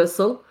Kirsty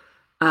Entwistle,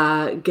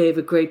 gave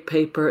a great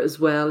paper as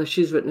well.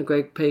 She's written a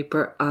great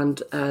paper,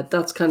 and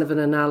that's kind of an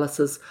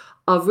analysis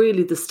of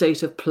really the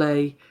state of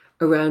play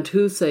around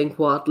who's saying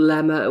what,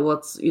 lemma,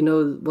 what's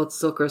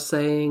Zucker's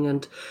saying,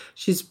 and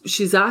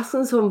she's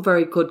asking some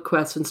very good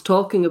questions,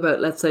 talking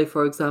about, let's say,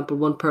 for example,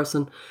 one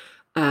person,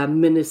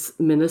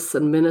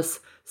 Minnis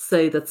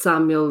say that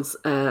Samuel's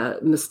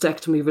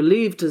mastectomy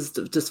relieved his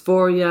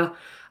dysphoria,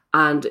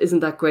 and isn't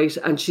that great?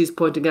 And she's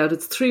pointing out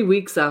it's 3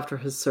 weeks after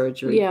his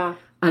surgery. Yeah.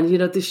 And,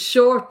 the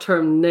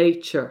short-term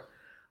nature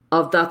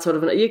of that sort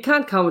of... You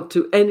can't comment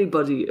to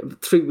anybody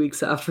 3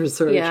 weeks after his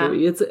surgery. Yeah.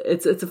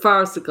 It's a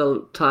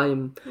farcical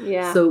time.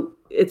 Yeah. So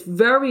it's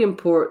very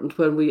important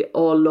when we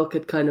all look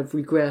at kind of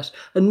regret.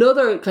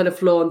 Another kind of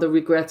flaw in the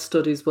regret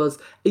studies was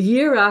a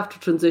year after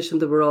transition,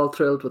 they were all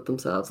thrilled with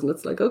themselves. And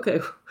it's like, okay...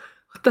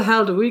 What the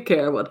hell do we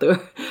care what they're...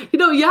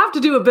 you have to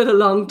do a bit of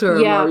long-term.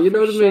 Yeah, you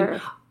know what sure. I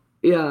mean?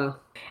 Yeah.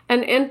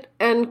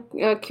 And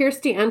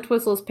Kirsty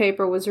Entwistle's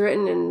paper was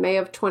written in May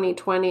of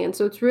 2020. And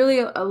so it's really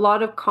a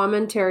lot of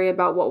commentary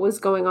about what was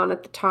going on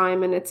at the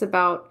time. And it's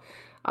about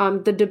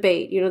the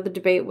debate, the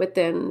debate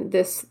within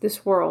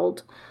this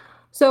world.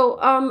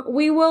 So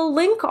we will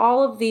link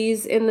all of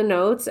these in the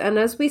notes. And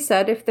as we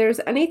said, if there's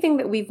anything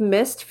that we've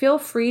missed, feel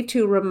free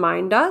to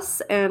remind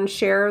us and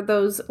share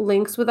those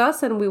links with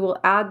us, and we will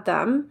add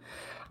them.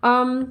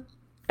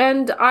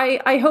 And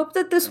I hope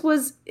that this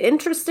was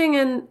interesting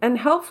and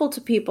helpful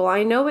to people.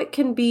 I know it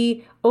can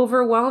be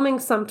overwhelming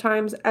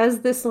sometimes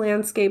as this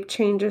landscape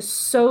changes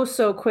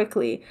so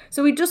quickly.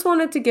 So we just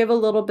wanted to give a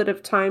little bit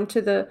of time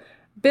to the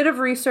bit of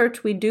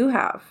research we do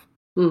have.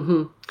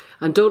 Mm-hmm.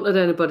 And don't let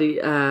anybody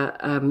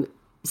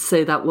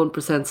say that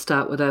 1%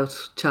 stat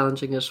without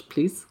challenging it,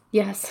 please.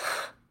 Yes.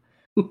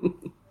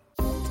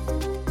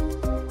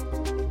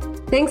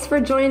 Thanks for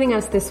joining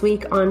us this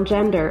week on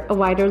Gender, A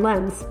Wider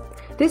Lens.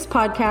 This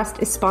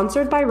podcast is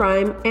sponsored by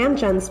Rhyme and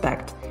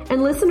GenSpect,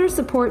 and listener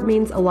support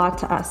means a lot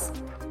to us.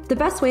 The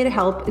best way to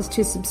help is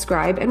to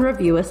subscribe and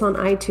review us on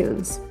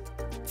iTunes.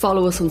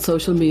 follow us on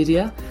social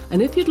media,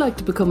 and if you'd like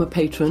to become a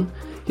patron,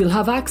 you'll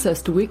have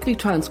access to weekly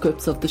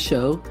transcripts of the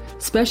show,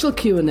 special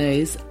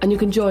Q&As, and you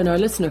can join our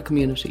listener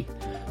community.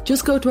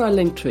 Just go to our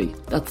Linktree.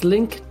 That's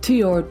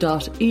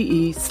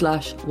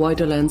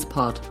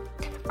linktr.ee/widerlenspod.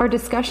 Our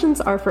discussions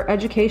are for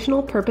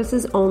educational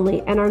purposes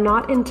only and are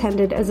not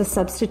intended as a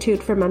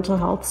substitute for mental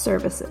health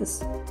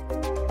services.